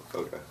you.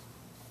 Okay.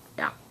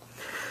 Yeah.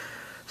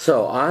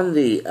 So on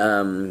the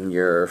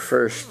your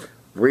first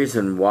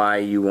reason why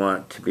you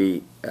want to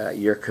be,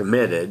 you're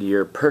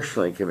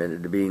personally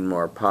committed to being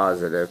more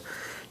positive,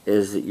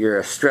 is that you're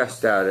a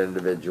stressed out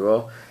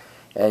individual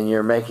and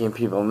you're making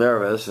people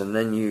nervous, and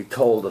then you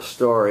told a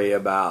story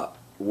about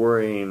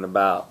worrying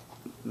about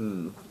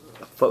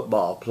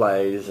football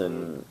plays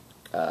and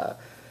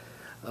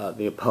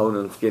the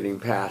opponents getting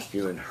past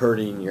you and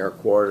hurting your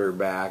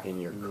quarterback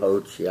and your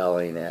coach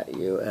yelling at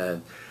you,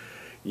 and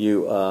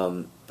you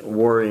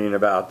worrying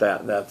about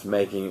that. That's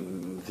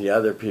making the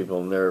other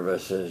people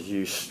nervous as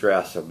you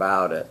stress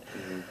about it.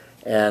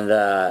 And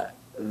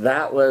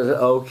that was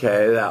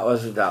okay. That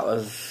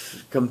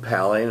was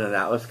compelling, and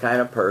that was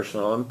kind of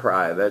personal and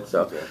private.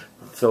 So, Okay.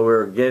 so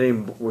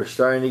we're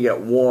starting to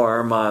get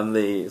warm on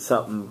the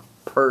something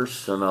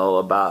personal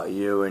about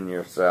you and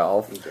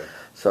yourself. Okay.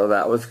 So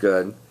that was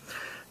good.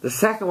 The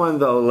second one,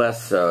 though,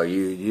 less so.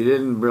 You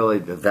didn't really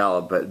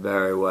develop it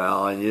very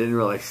well, and you didn't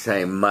really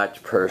say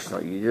much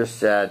personal. You just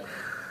said,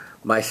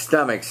 my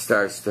stomach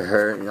starts to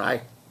hurt, and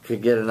I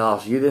could get an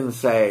ulcer. You didn't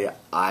say,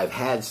 I've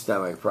had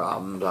stomach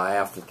problems, I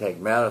have to take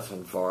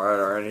medicine for it,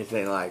 or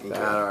anything like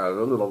that, or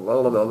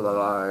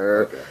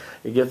Okay.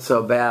 it gets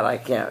so bad I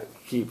can't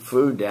keep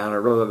food down,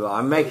 or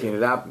I'm making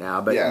it up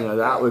now, but Yeah, you know,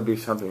 that would be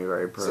something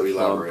very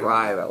personal and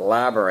private.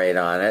 Elaborate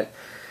on it.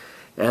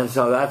 And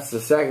so that's the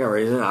second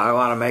reason. I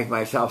want to make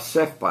myself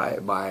sick by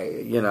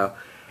you know,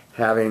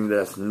 having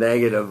this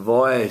negative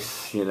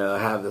voice, you know,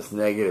 have this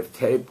negative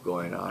tape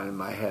going on in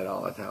my head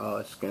all the time. Oh,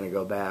 it's going to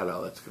go bad.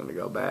 Oh, it's going to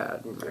go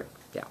bad. Okay.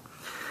 Yeah.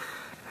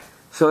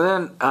 So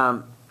then,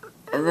 and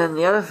then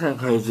the other thing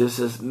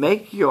is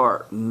make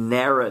your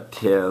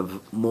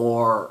narrative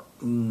more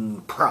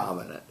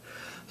prominent.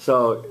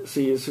 So,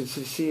 see,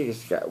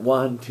 it's got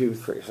 1, 2,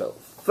 3. So,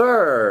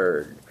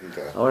 third,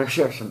 Okay. I want to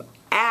share some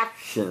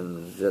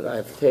actions that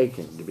I've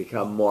taken to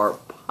become more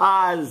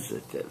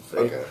positive. See?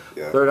 Okay,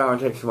 yeah. Third, I want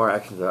to take some more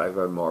actions that I've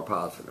been more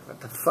positive. What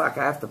the fuck?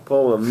 I have to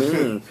pull the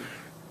meaning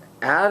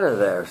out of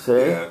there,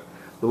 see? Yeah.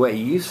 The way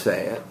you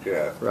say it.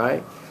 Yeah.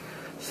 Right?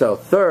 So,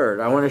 third,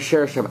 I want to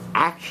share some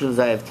actions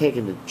I have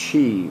taken to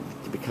achieve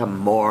to become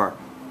more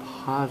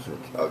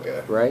positive.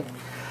 Okay. Right?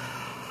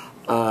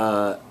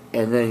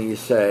 And then you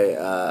say,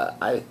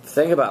 I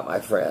think about my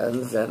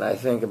friends and I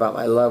think about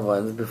my loved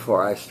ones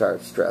before I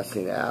start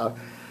stressing out.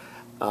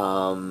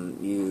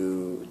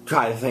 You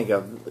try to think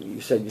of, you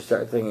said you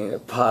start thinking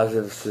of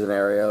positive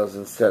scenarios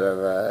instead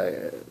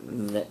of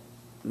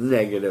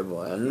negative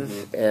ones.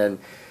 Mm-hmm. And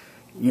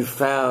you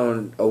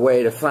found a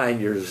way to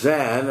find your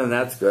zen, and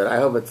that's good. I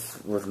hope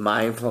it's with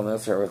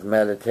mindfulness or with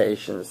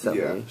meditation,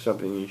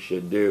 something you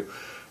should do.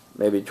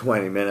 Maybe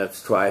 20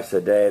 minutes twice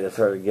a day to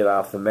sort of get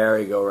off the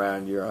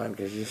merry-go-round you're on,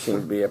 because you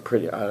seem to be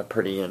on a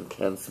pretty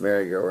intense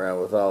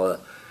merry-go-round with all the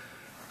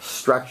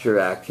structured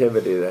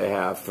activity they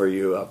have for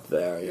you up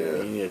there.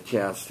 You need a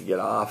chance to get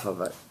off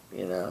of it,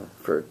 you know,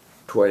 for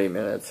 20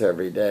 minutes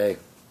every day.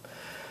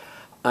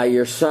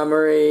 Your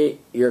summary,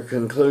 your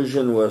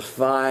conclusion was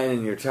fine,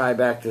 and your tie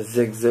back to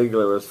Zig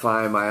Ziglar was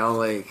fine. My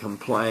only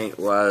complaint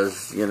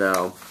was, you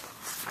know,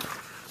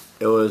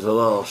 it was a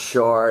little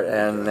short,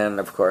 and then,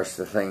 of course,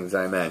 the things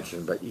I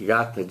mentioned. But you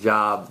got the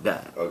job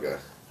done. Okay.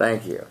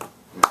 Thank you.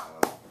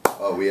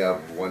 Oh, we have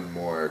one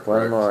more. Correct?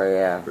 One more,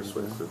 yeah.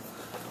 Persuasive.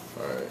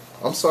 All right.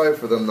 I'm sorry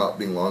for them not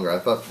being longer. I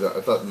thought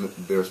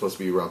they were supposed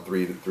to be around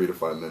 3 to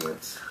 5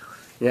 minutes.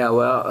 Yeah.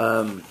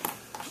 Well.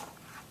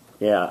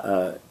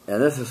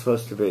 And this is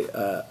supposed to be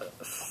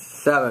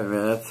 7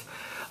 minutes.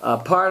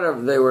 Part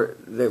of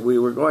we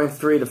were going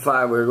 3 to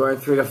 5. We were going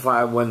 3 to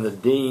 5 when the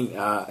dean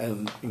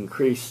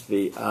increased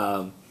the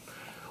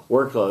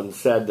workload and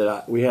said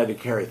that we had to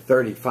carry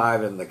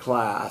 35 in the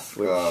class.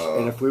 Which,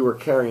 and if we were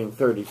carrying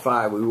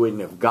 35, we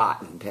wouldn't have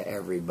gotten to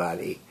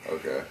everybody.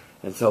 Okay.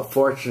 And so,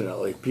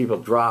 fortunately, people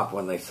dropped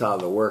when they saw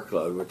the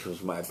workload, which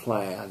was my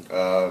plan.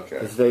 Okay.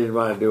 Because they didn't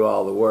want to do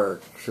all the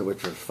work,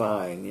 which was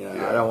fine. You know,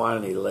 Yeah. I don't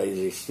want any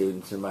lazy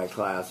students in my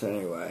class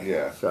anyway.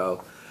 Yeah.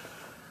 So,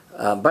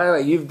 by the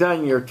way, you've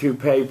done your 2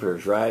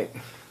 papers, right?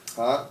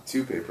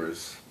 2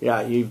 papers.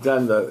 Yeah, you've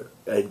done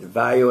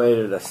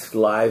evaluated a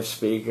live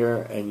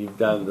speaker, and you've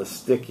done the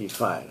sticky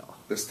final.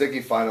 The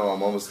sticky final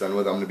I'm almost done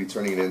with. I'm going to be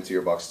turning it into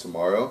your box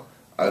tomorrow.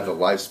 The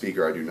live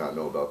speaker, I do not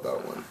know about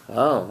that one.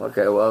 Oh,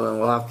 okay. Well, then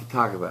we'll have to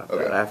talk about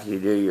that Okay. after you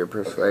do your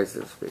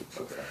persuasive speech.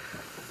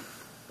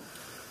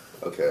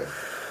 Okay.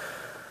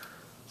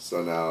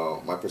 So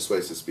now, my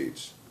persuasive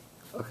speech.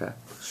 Okay.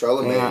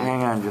 Charlemagne.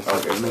 Hang on just a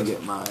second. Let me Okay.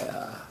 get my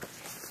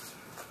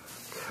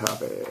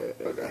copy.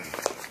 Okay.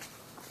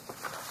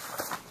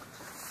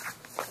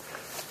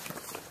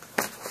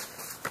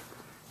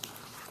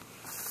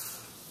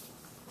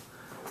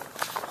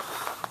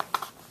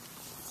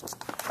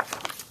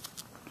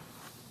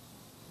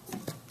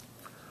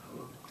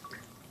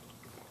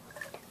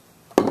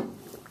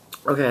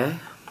 Okay.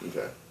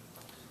 Okay.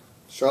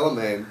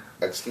 Charlemagne,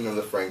 ex-king of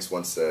the Franks,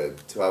 once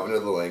said, "To have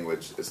another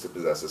language is to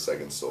possess a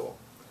second soul."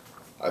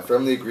 I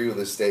firmly agree with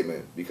this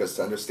statement because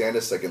to understand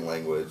a second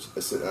language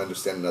is to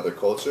understand another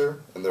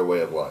culture and their way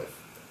of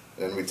life,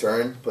 and in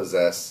return,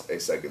 possess a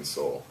second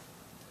soul.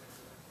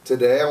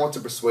 Today, I want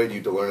to persuade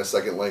you to learn a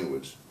second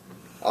language.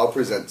 I'll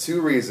present 2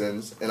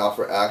 reasons and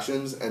offer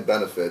actions and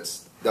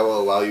benefits that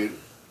will allow you,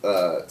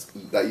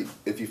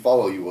 if you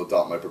follow, you will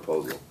adopt my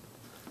proposal.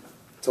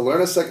 To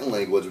learn a second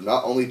language will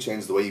not only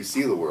change the way you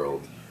see the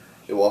world,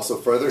 it will also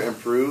further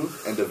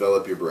improve and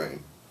develop your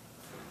brain.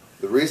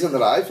 The reason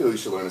that I feel you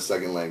should learn a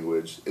second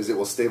language is it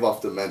will stave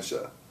off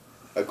dementia.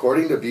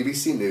 According to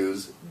BBC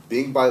News,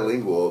 being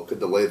bilingual could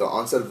delay the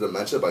onset of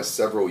dementia by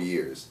several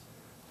years.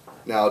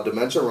 Now,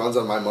 dementia runs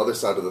on my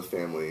mother's side of the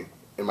family,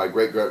 and my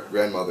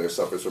great-grandmother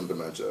suffers from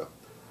dementia.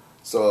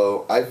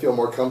 So I feel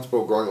more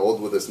comfortable growing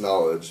old with this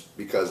knowledge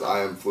because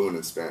I am fluent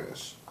in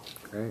Spanish.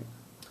 Great.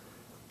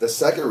 The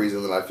second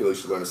reason that I feel you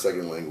should learn a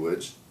second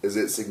language is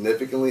it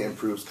significantly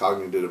improves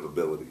cognitive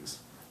abilities.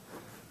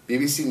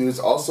 BBC News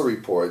also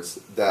reports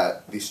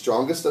that the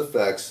strongest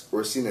effects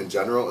were seen in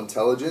general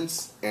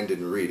intelligence and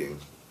in reading.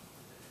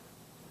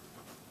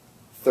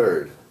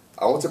 Third,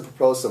 I want to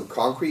propose some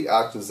concrete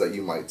actions that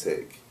you might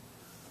take.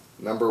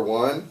 Number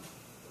 1,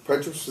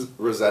 purchase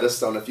Rosetta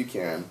Stone if you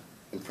can,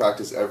 and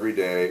practice every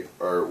day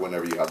or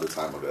whenever you have the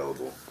time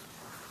available.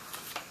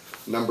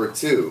 Number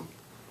 2,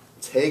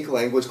 take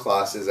language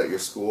classes at your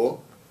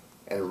school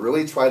and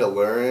really try to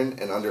learn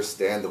and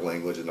understand the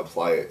language and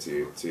apply it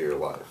to your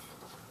life.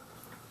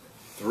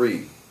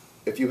 3,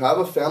 if you have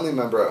a family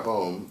member at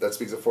home that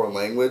speaks a foreign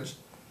language,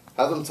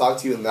 have them talk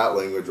to you in that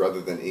language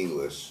rather than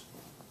English.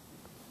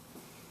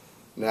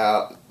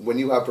 Now, when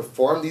you have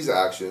performed these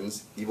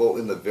actions, you will,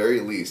 in the very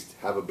least,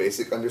 have a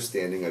basic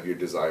understanding of your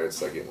desired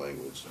second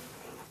language.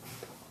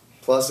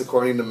 Plus,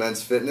 according to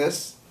Men's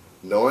Fitness,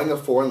 knowing a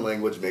foreign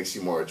language makes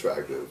you more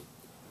attractive.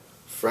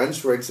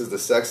 French ranks as the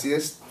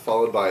sexiest,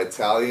 followed by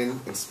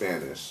Italian and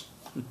Spanish.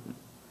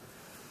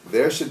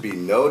 There should be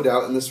no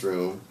doubt in this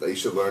room that you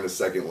should learn a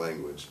second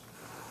language.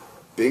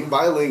 Being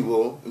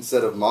bilingual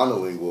instead of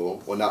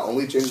monolingual will not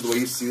only change the way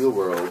you see the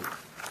world,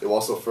 it will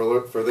also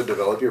further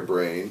develop your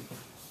brain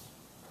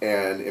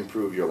and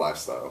improve your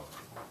lifestyle.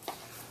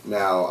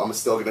 Now, I'm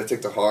still going to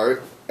take to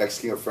heart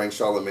Ex-King of Frank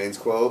Charlemagne's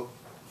quote,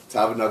 to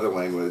have another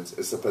language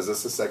is to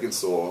possess a second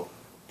soul,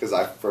 because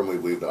I firmly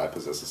believe that I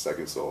possess a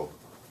second soul.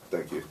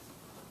 Thank you.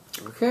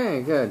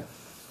 Okay, good.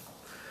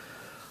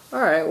 All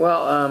right,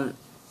 well,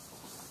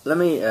 let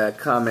me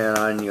comment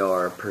on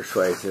your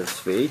persuasive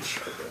speech.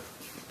 Okay.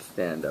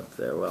 Stand up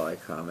there while I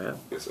comment.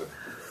 Yes, sir.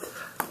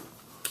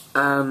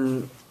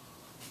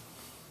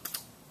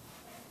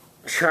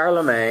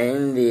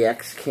 Charlemagne, the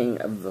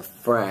ex-king of the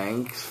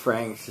Franks.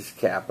 Franks is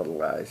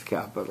capitalized.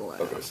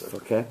 Okay, sir.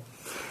 Okay.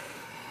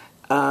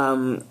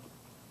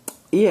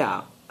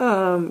 Yeah.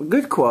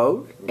 Good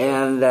quote,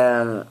 and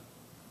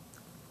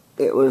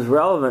it was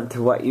relevant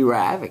to what you were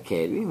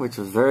advocating, which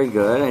was very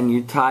good, and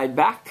you tied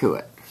back to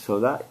it, so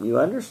that you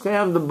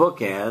understand the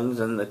bookends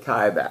and the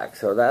tie back.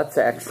 So that's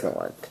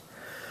excellent.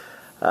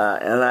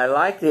 And I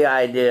like the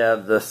idea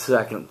of the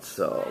second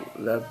soul.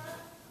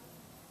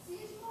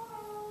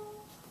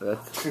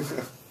 That's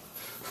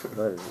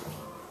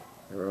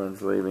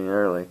everyone's leaving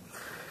early.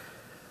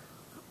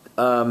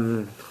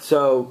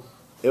 So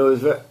it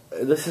was.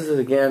 This is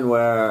again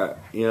where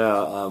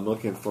I'm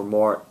looking for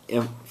more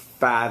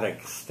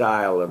emphatic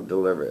style of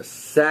delivery.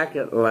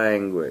 Second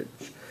language.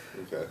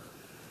 Okay.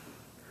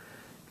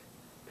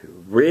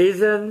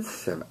 Reasons,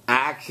 some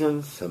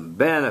actions, some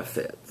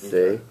benefits.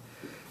 Okay. See,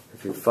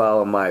 if you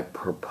follow my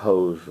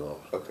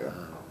proposal. Okay.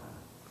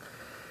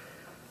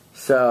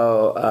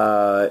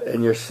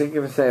 And your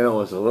singular statement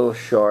was a little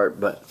short,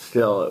 but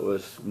still it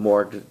was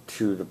more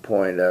to the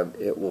point of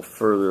it will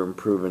further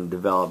improve and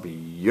develop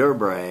your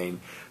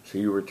brain. So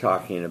you were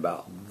talking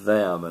about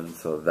them, and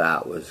so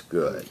that was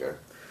good. Okay.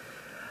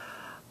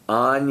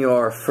 On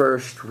your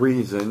first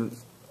reason,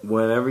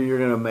 whenever you're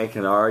going to make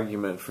an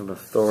argument from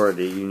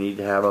authority, you need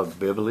to have a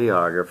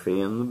bibliography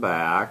in the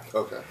back.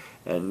 Okay.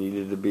 And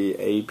needed to be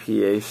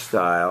APA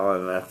style,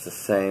 and that's the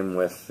same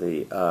with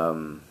the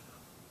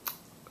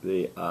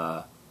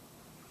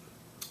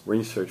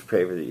research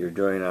paper that you're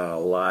doing on a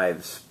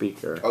live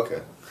speaker.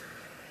 Okay.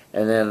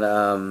 And then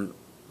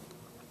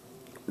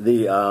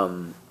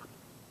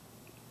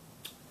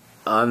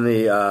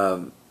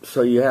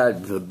so you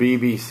had the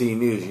BBC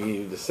News. You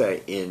needed to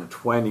say in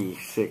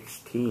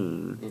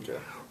 2016 Okay.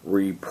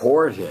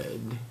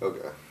 reported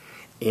Okay.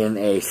 in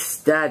a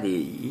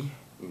study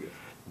Okay.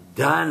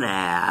 done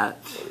at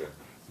Okay.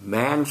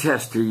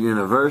 Manchester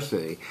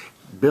University.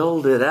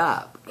 Build it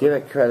up. Give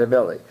it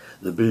credibility.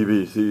 The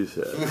BBC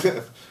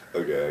said,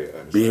 Okay, I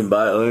understand. being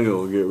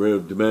bilingual will get rid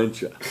of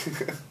dementia.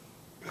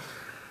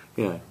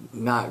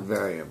 Not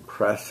very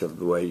impressive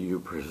the way you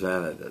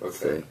presented it.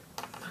 Okay. See?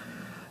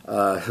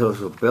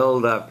 So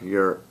build up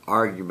your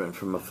argument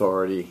from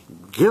authority,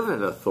 give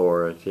it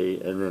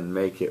authority, and then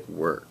make it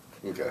work.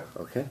 Okay.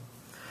 Okay?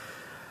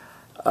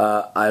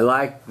 I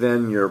like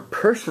then your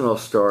personal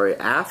story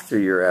after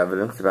your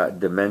evidence about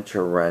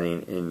dementia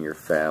running in your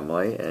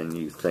family, and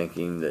you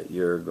thinking that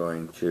you're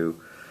going to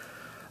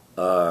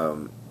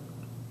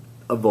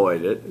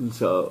avoid it, and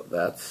so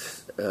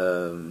that's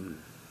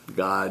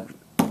God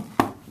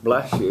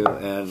bless you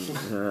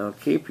and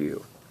keep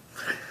you.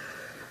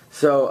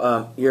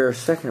 So your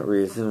second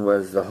reason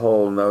was the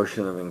whole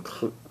notion of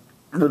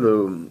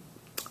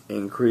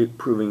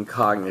improving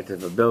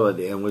cognitive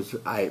ability, and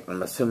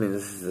I'm assuming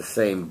this is the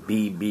same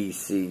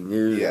BBC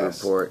News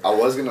report. I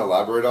was going to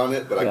elaborate on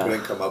it, but I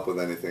couldn't come up with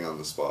anything on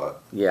the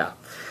spot. Yeah,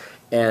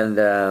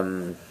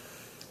 and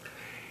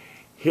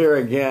here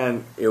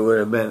again, it would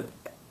have been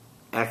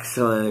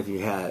excellent if you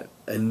had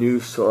a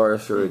new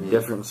source or a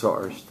different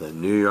source, the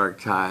New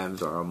York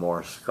Times or a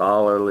more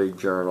scholarly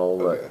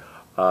journal. Okay.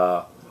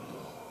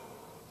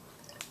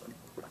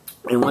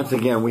 And once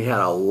again, we had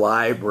a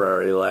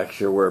library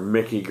lecture where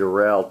Mickey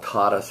Gorell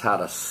taught us how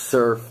to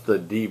surf the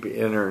deep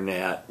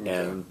internet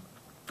and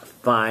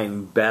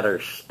find better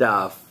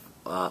stuff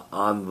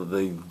on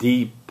the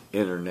deep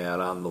internet,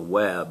 on the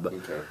web,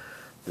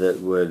 that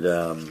would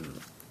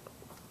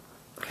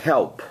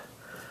help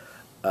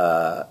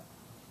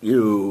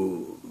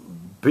you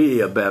be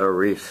a better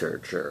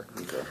researcher.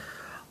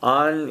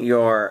 On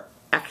your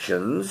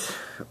actions,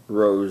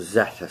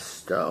 Rosetta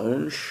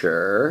Stone,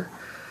 sure.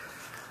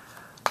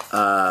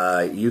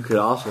 You could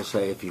also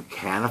say if you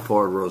can't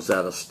afford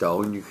Rosetta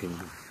Stone, you can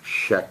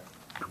check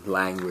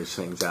language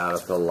things out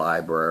at the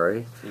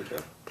library.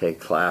 Take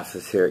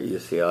classes here at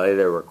UCLA.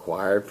 They're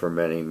required for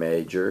many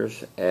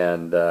majors.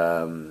 And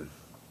the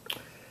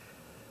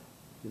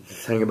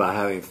thing about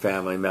having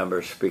family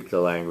members speak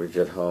the language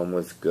at home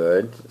was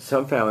good.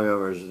 Some family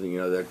members, you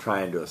know, they're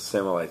trying to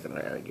assimilate and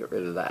they're going to get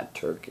rid of that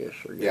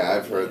Turkish. Or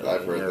I've heard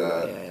that.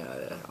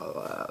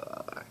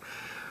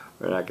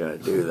 We're not going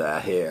to do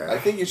that here. I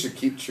think you should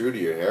keep true to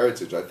your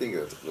heritage. I think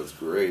that's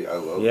great. I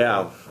love that.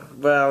 Yeah,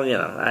 well, you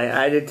know,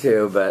 I did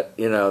too, but,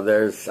 you know,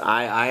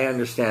 I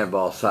understand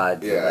both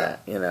sides of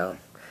that, you know.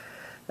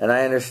 And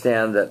I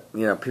understand that,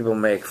 you know, people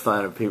make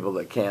fun of people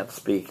that can't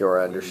speak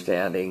or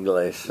understand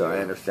English, so I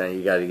understand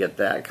you got to get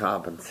that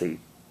competency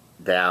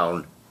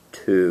down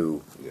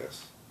too.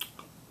 Yes.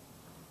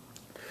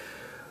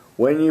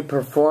 When you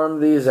perform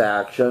these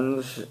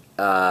actions,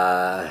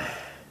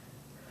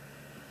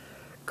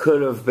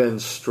 could have been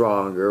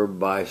stronger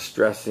by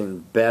stressing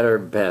better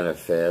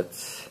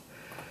benefits.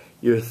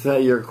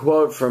 Your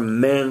quote from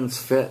Men's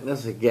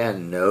Fitness,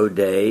 again, no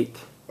date,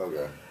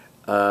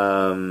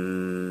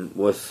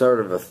 was sort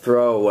of a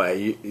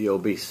throwaway. You'll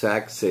be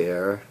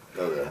sexier.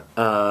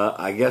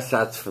 I guess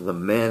that's for the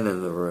men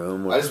in the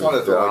room. I just wanted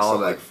to throw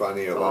some like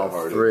funny or all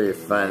lighthearted. Three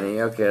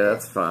funny. Okay,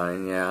 that's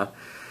fine. Yeah.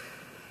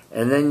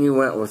 And then you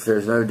went with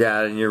 "There's no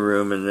doubt in your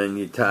room," and then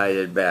you tied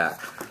it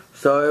back.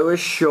 So it was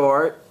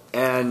short.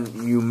 And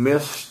you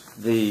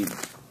missed the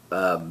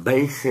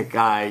basic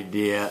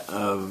idea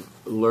of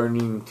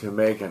learning to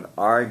make an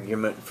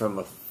argument from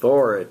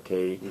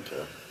authority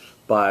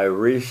by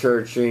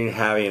researching,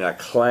 having a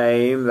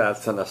claim,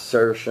 that's an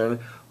assertion,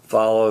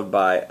 followed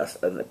by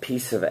a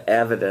piece of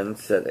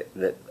evidence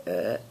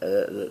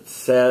that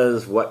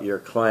says what your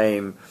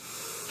claim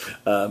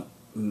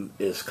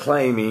is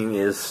claiming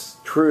is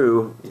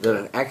true, that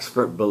an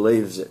expert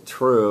believes it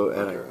true,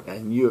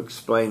 and you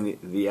explain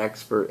the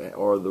expert,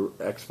 or the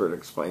expert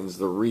explains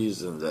the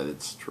reason that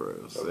it's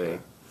true. See,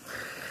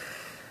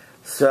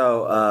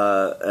 so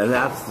and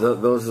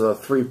those are the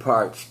three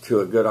parts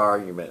to a good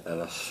argument: an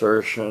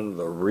assertion,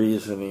 the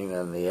reasoning,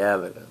 and the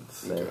evidence.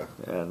 See?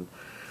 And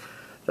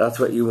that's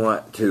what you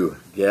want to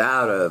get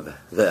out of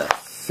this.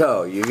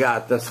 So you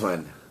got this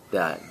one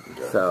done.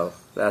 So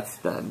that's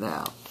done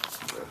now.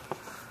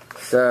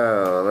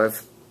 So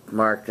let's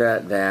mark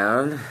that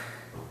down.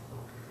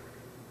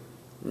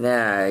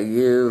 Now,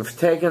 you've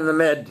taken the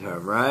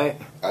midterm, right?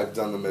 I've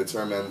done the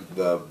midterm and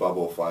the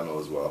bubble final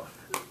as well.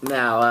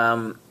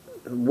 Now,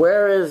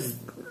 where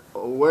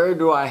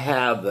do I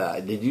have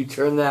that? Did you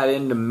turn that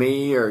into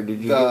me, or did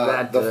you give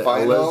that to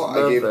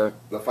Elizabeth?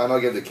 The final I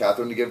gave to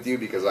Catherine to give to you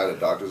because I had a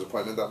doctor's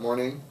appointment that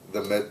morning.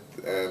 The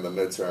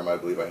midterm, I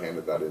believe I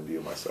handed that in to you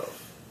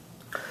myself.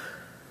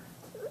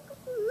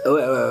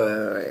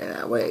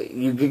 Wait.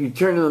 You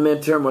turned to the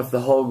midterm with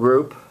the whole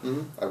group?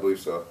 I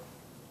believe so.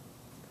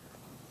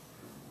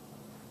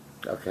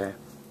 Okay.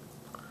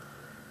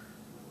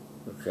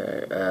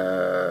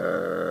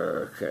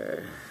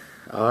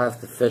 I'll have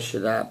to fish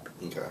it up.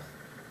 Okay.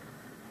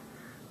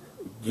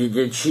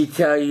 Did she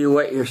tell you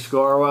what your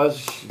score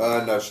was?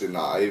 No, she did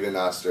not. I even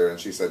asked her, and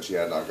she said she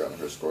had not gotten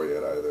her score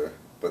yet either.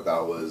 But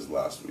that was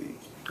last week.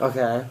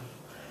 Okay.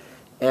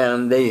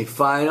 And the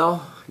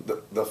final?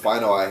 The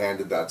final, I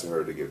handed that to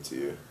her to give to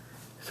you.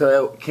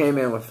 So it came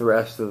in with the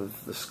rest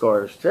of the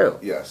scores too?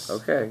 Yes.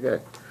 Okay,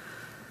 good.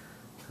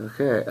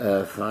 Okay,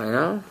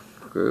 final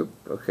group.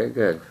 Okay,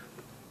 good.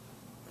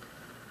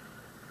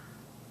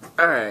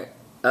 All right.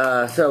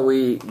 So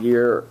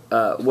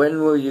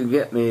when will you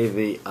get me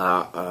the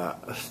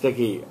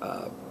sticky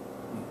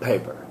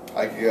paper?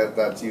 I can get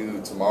that to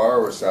you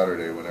tomorrow or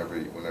Saturday,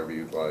 whenever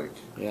you'd like.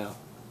 Yeah.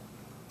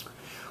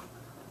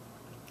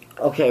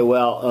 Okay.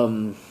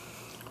 Well,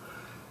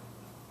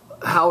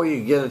 how will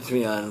you get it to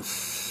me on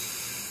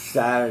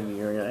Saturday?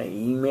 You're gonna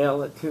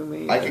email it to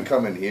me? I can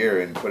come in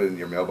here and put it in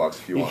your mailbox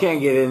if you want. You can't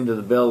get into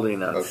the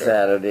building on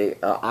Saturday.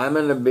 I'm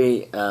going to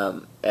be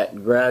at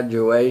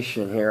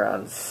graduation here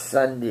on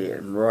Sunday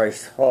in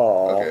Royce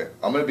Hall. Okay,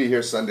 I'm going to be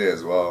here Sunday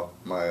as well.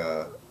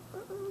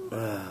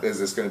 Is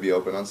this going to be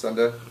open on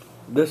Sunday?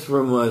 This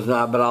room was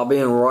not, but I'll be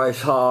in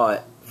Royce Hall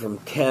from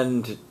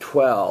 10 to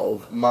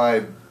 12.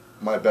 My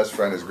best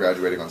friend is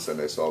graduating on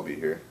Sunday, so I'll be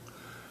here.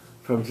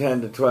 From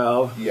 10 to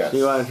 12? Yes. So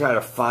you want to try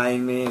to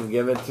find me and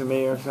give it to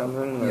me or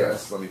something? Or?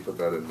 Yes, let me put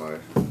that in my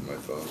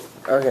phone.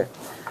 Okay.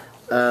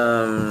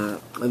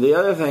 The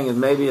other thing is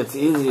maybe it's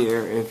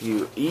easier if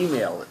you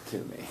email it to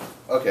me.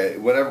 Okay,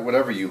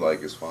 whatever you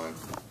like is fine.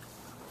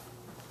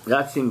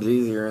 That seems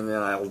easier, and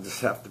then I'll just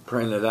have to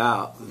print it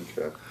out.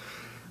 Okay.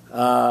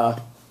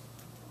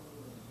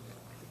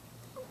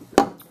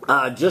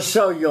 Just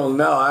so you'll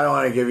know, I don't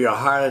want to give you a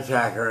heart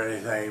attack or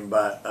anything,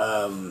 but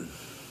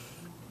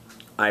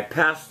I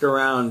passed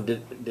around,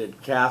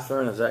 did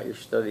Catherine, is that your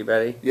study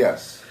buddy?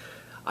 Yes.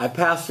 I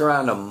passed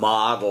around a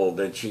model,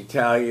 did she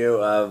tell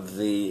you, of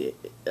the...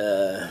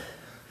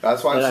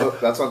 That's why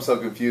I'm so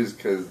confused,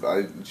 because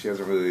she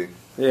hasn't really...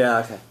 Yeah,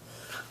 okay.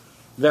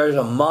 There's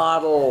a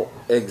model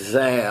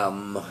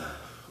exam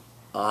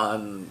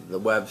on the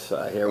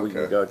website. Here, we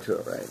can go to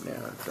it right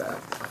now, in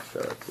fact. I'll show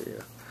it to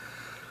you.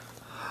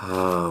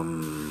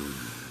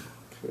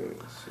 Okay,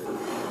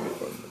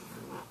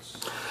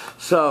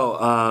 so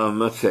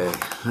let's see.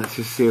 Let's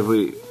just see if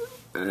we,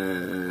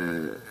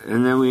 and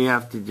then we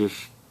have to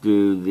just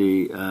do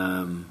the.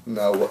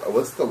 No,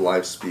 what's the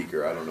live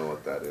speaker? I don't know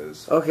what that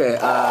is. Okay,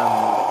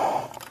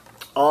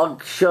 I'll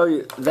show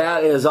you.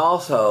 That is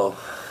also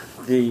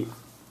the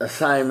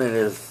assignment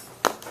is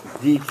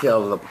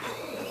detailed. The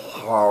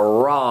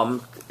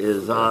prompt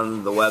is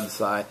on the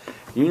website.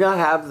 Do you not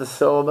have the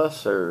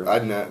syllabus, or?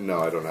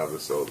 No, I don't have the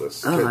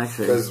syllabus. Oh, I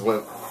see. Because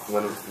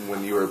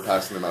when you were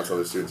passing them out to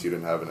other students, you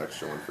didn't have an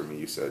extra one for me.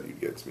 You said you'd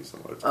get it to me some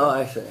other time. Oh,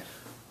 I see.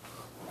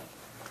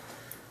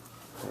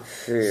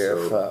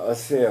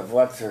 Let's see if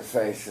what's her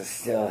face is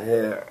still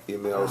here.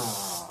 Email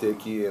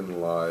sticky and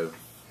live.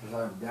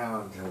 I'm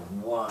down to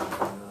one. And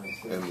I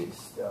think she's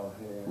still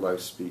here.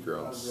 Live speaker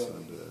on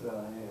Sunday. She's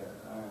still here.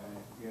 All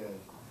right, good.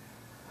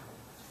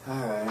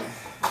 All right.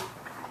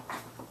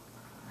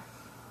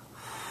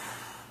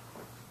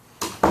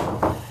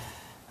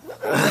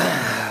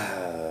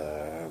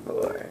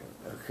 Boy.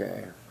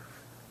 Okay.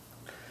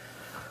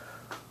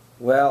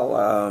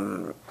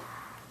 Well,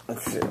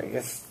 let's see.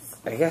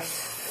 I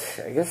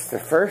guess the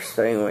first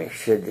thing we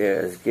should do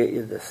is get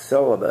you the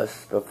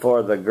syllabus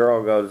before the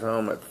girl goes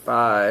home at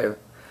 5,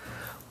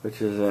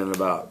 which is in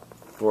about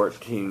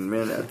 14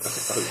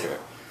 minutes. Okay.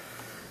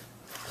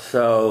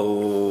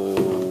 So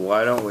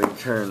why don't we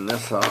turn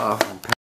this off and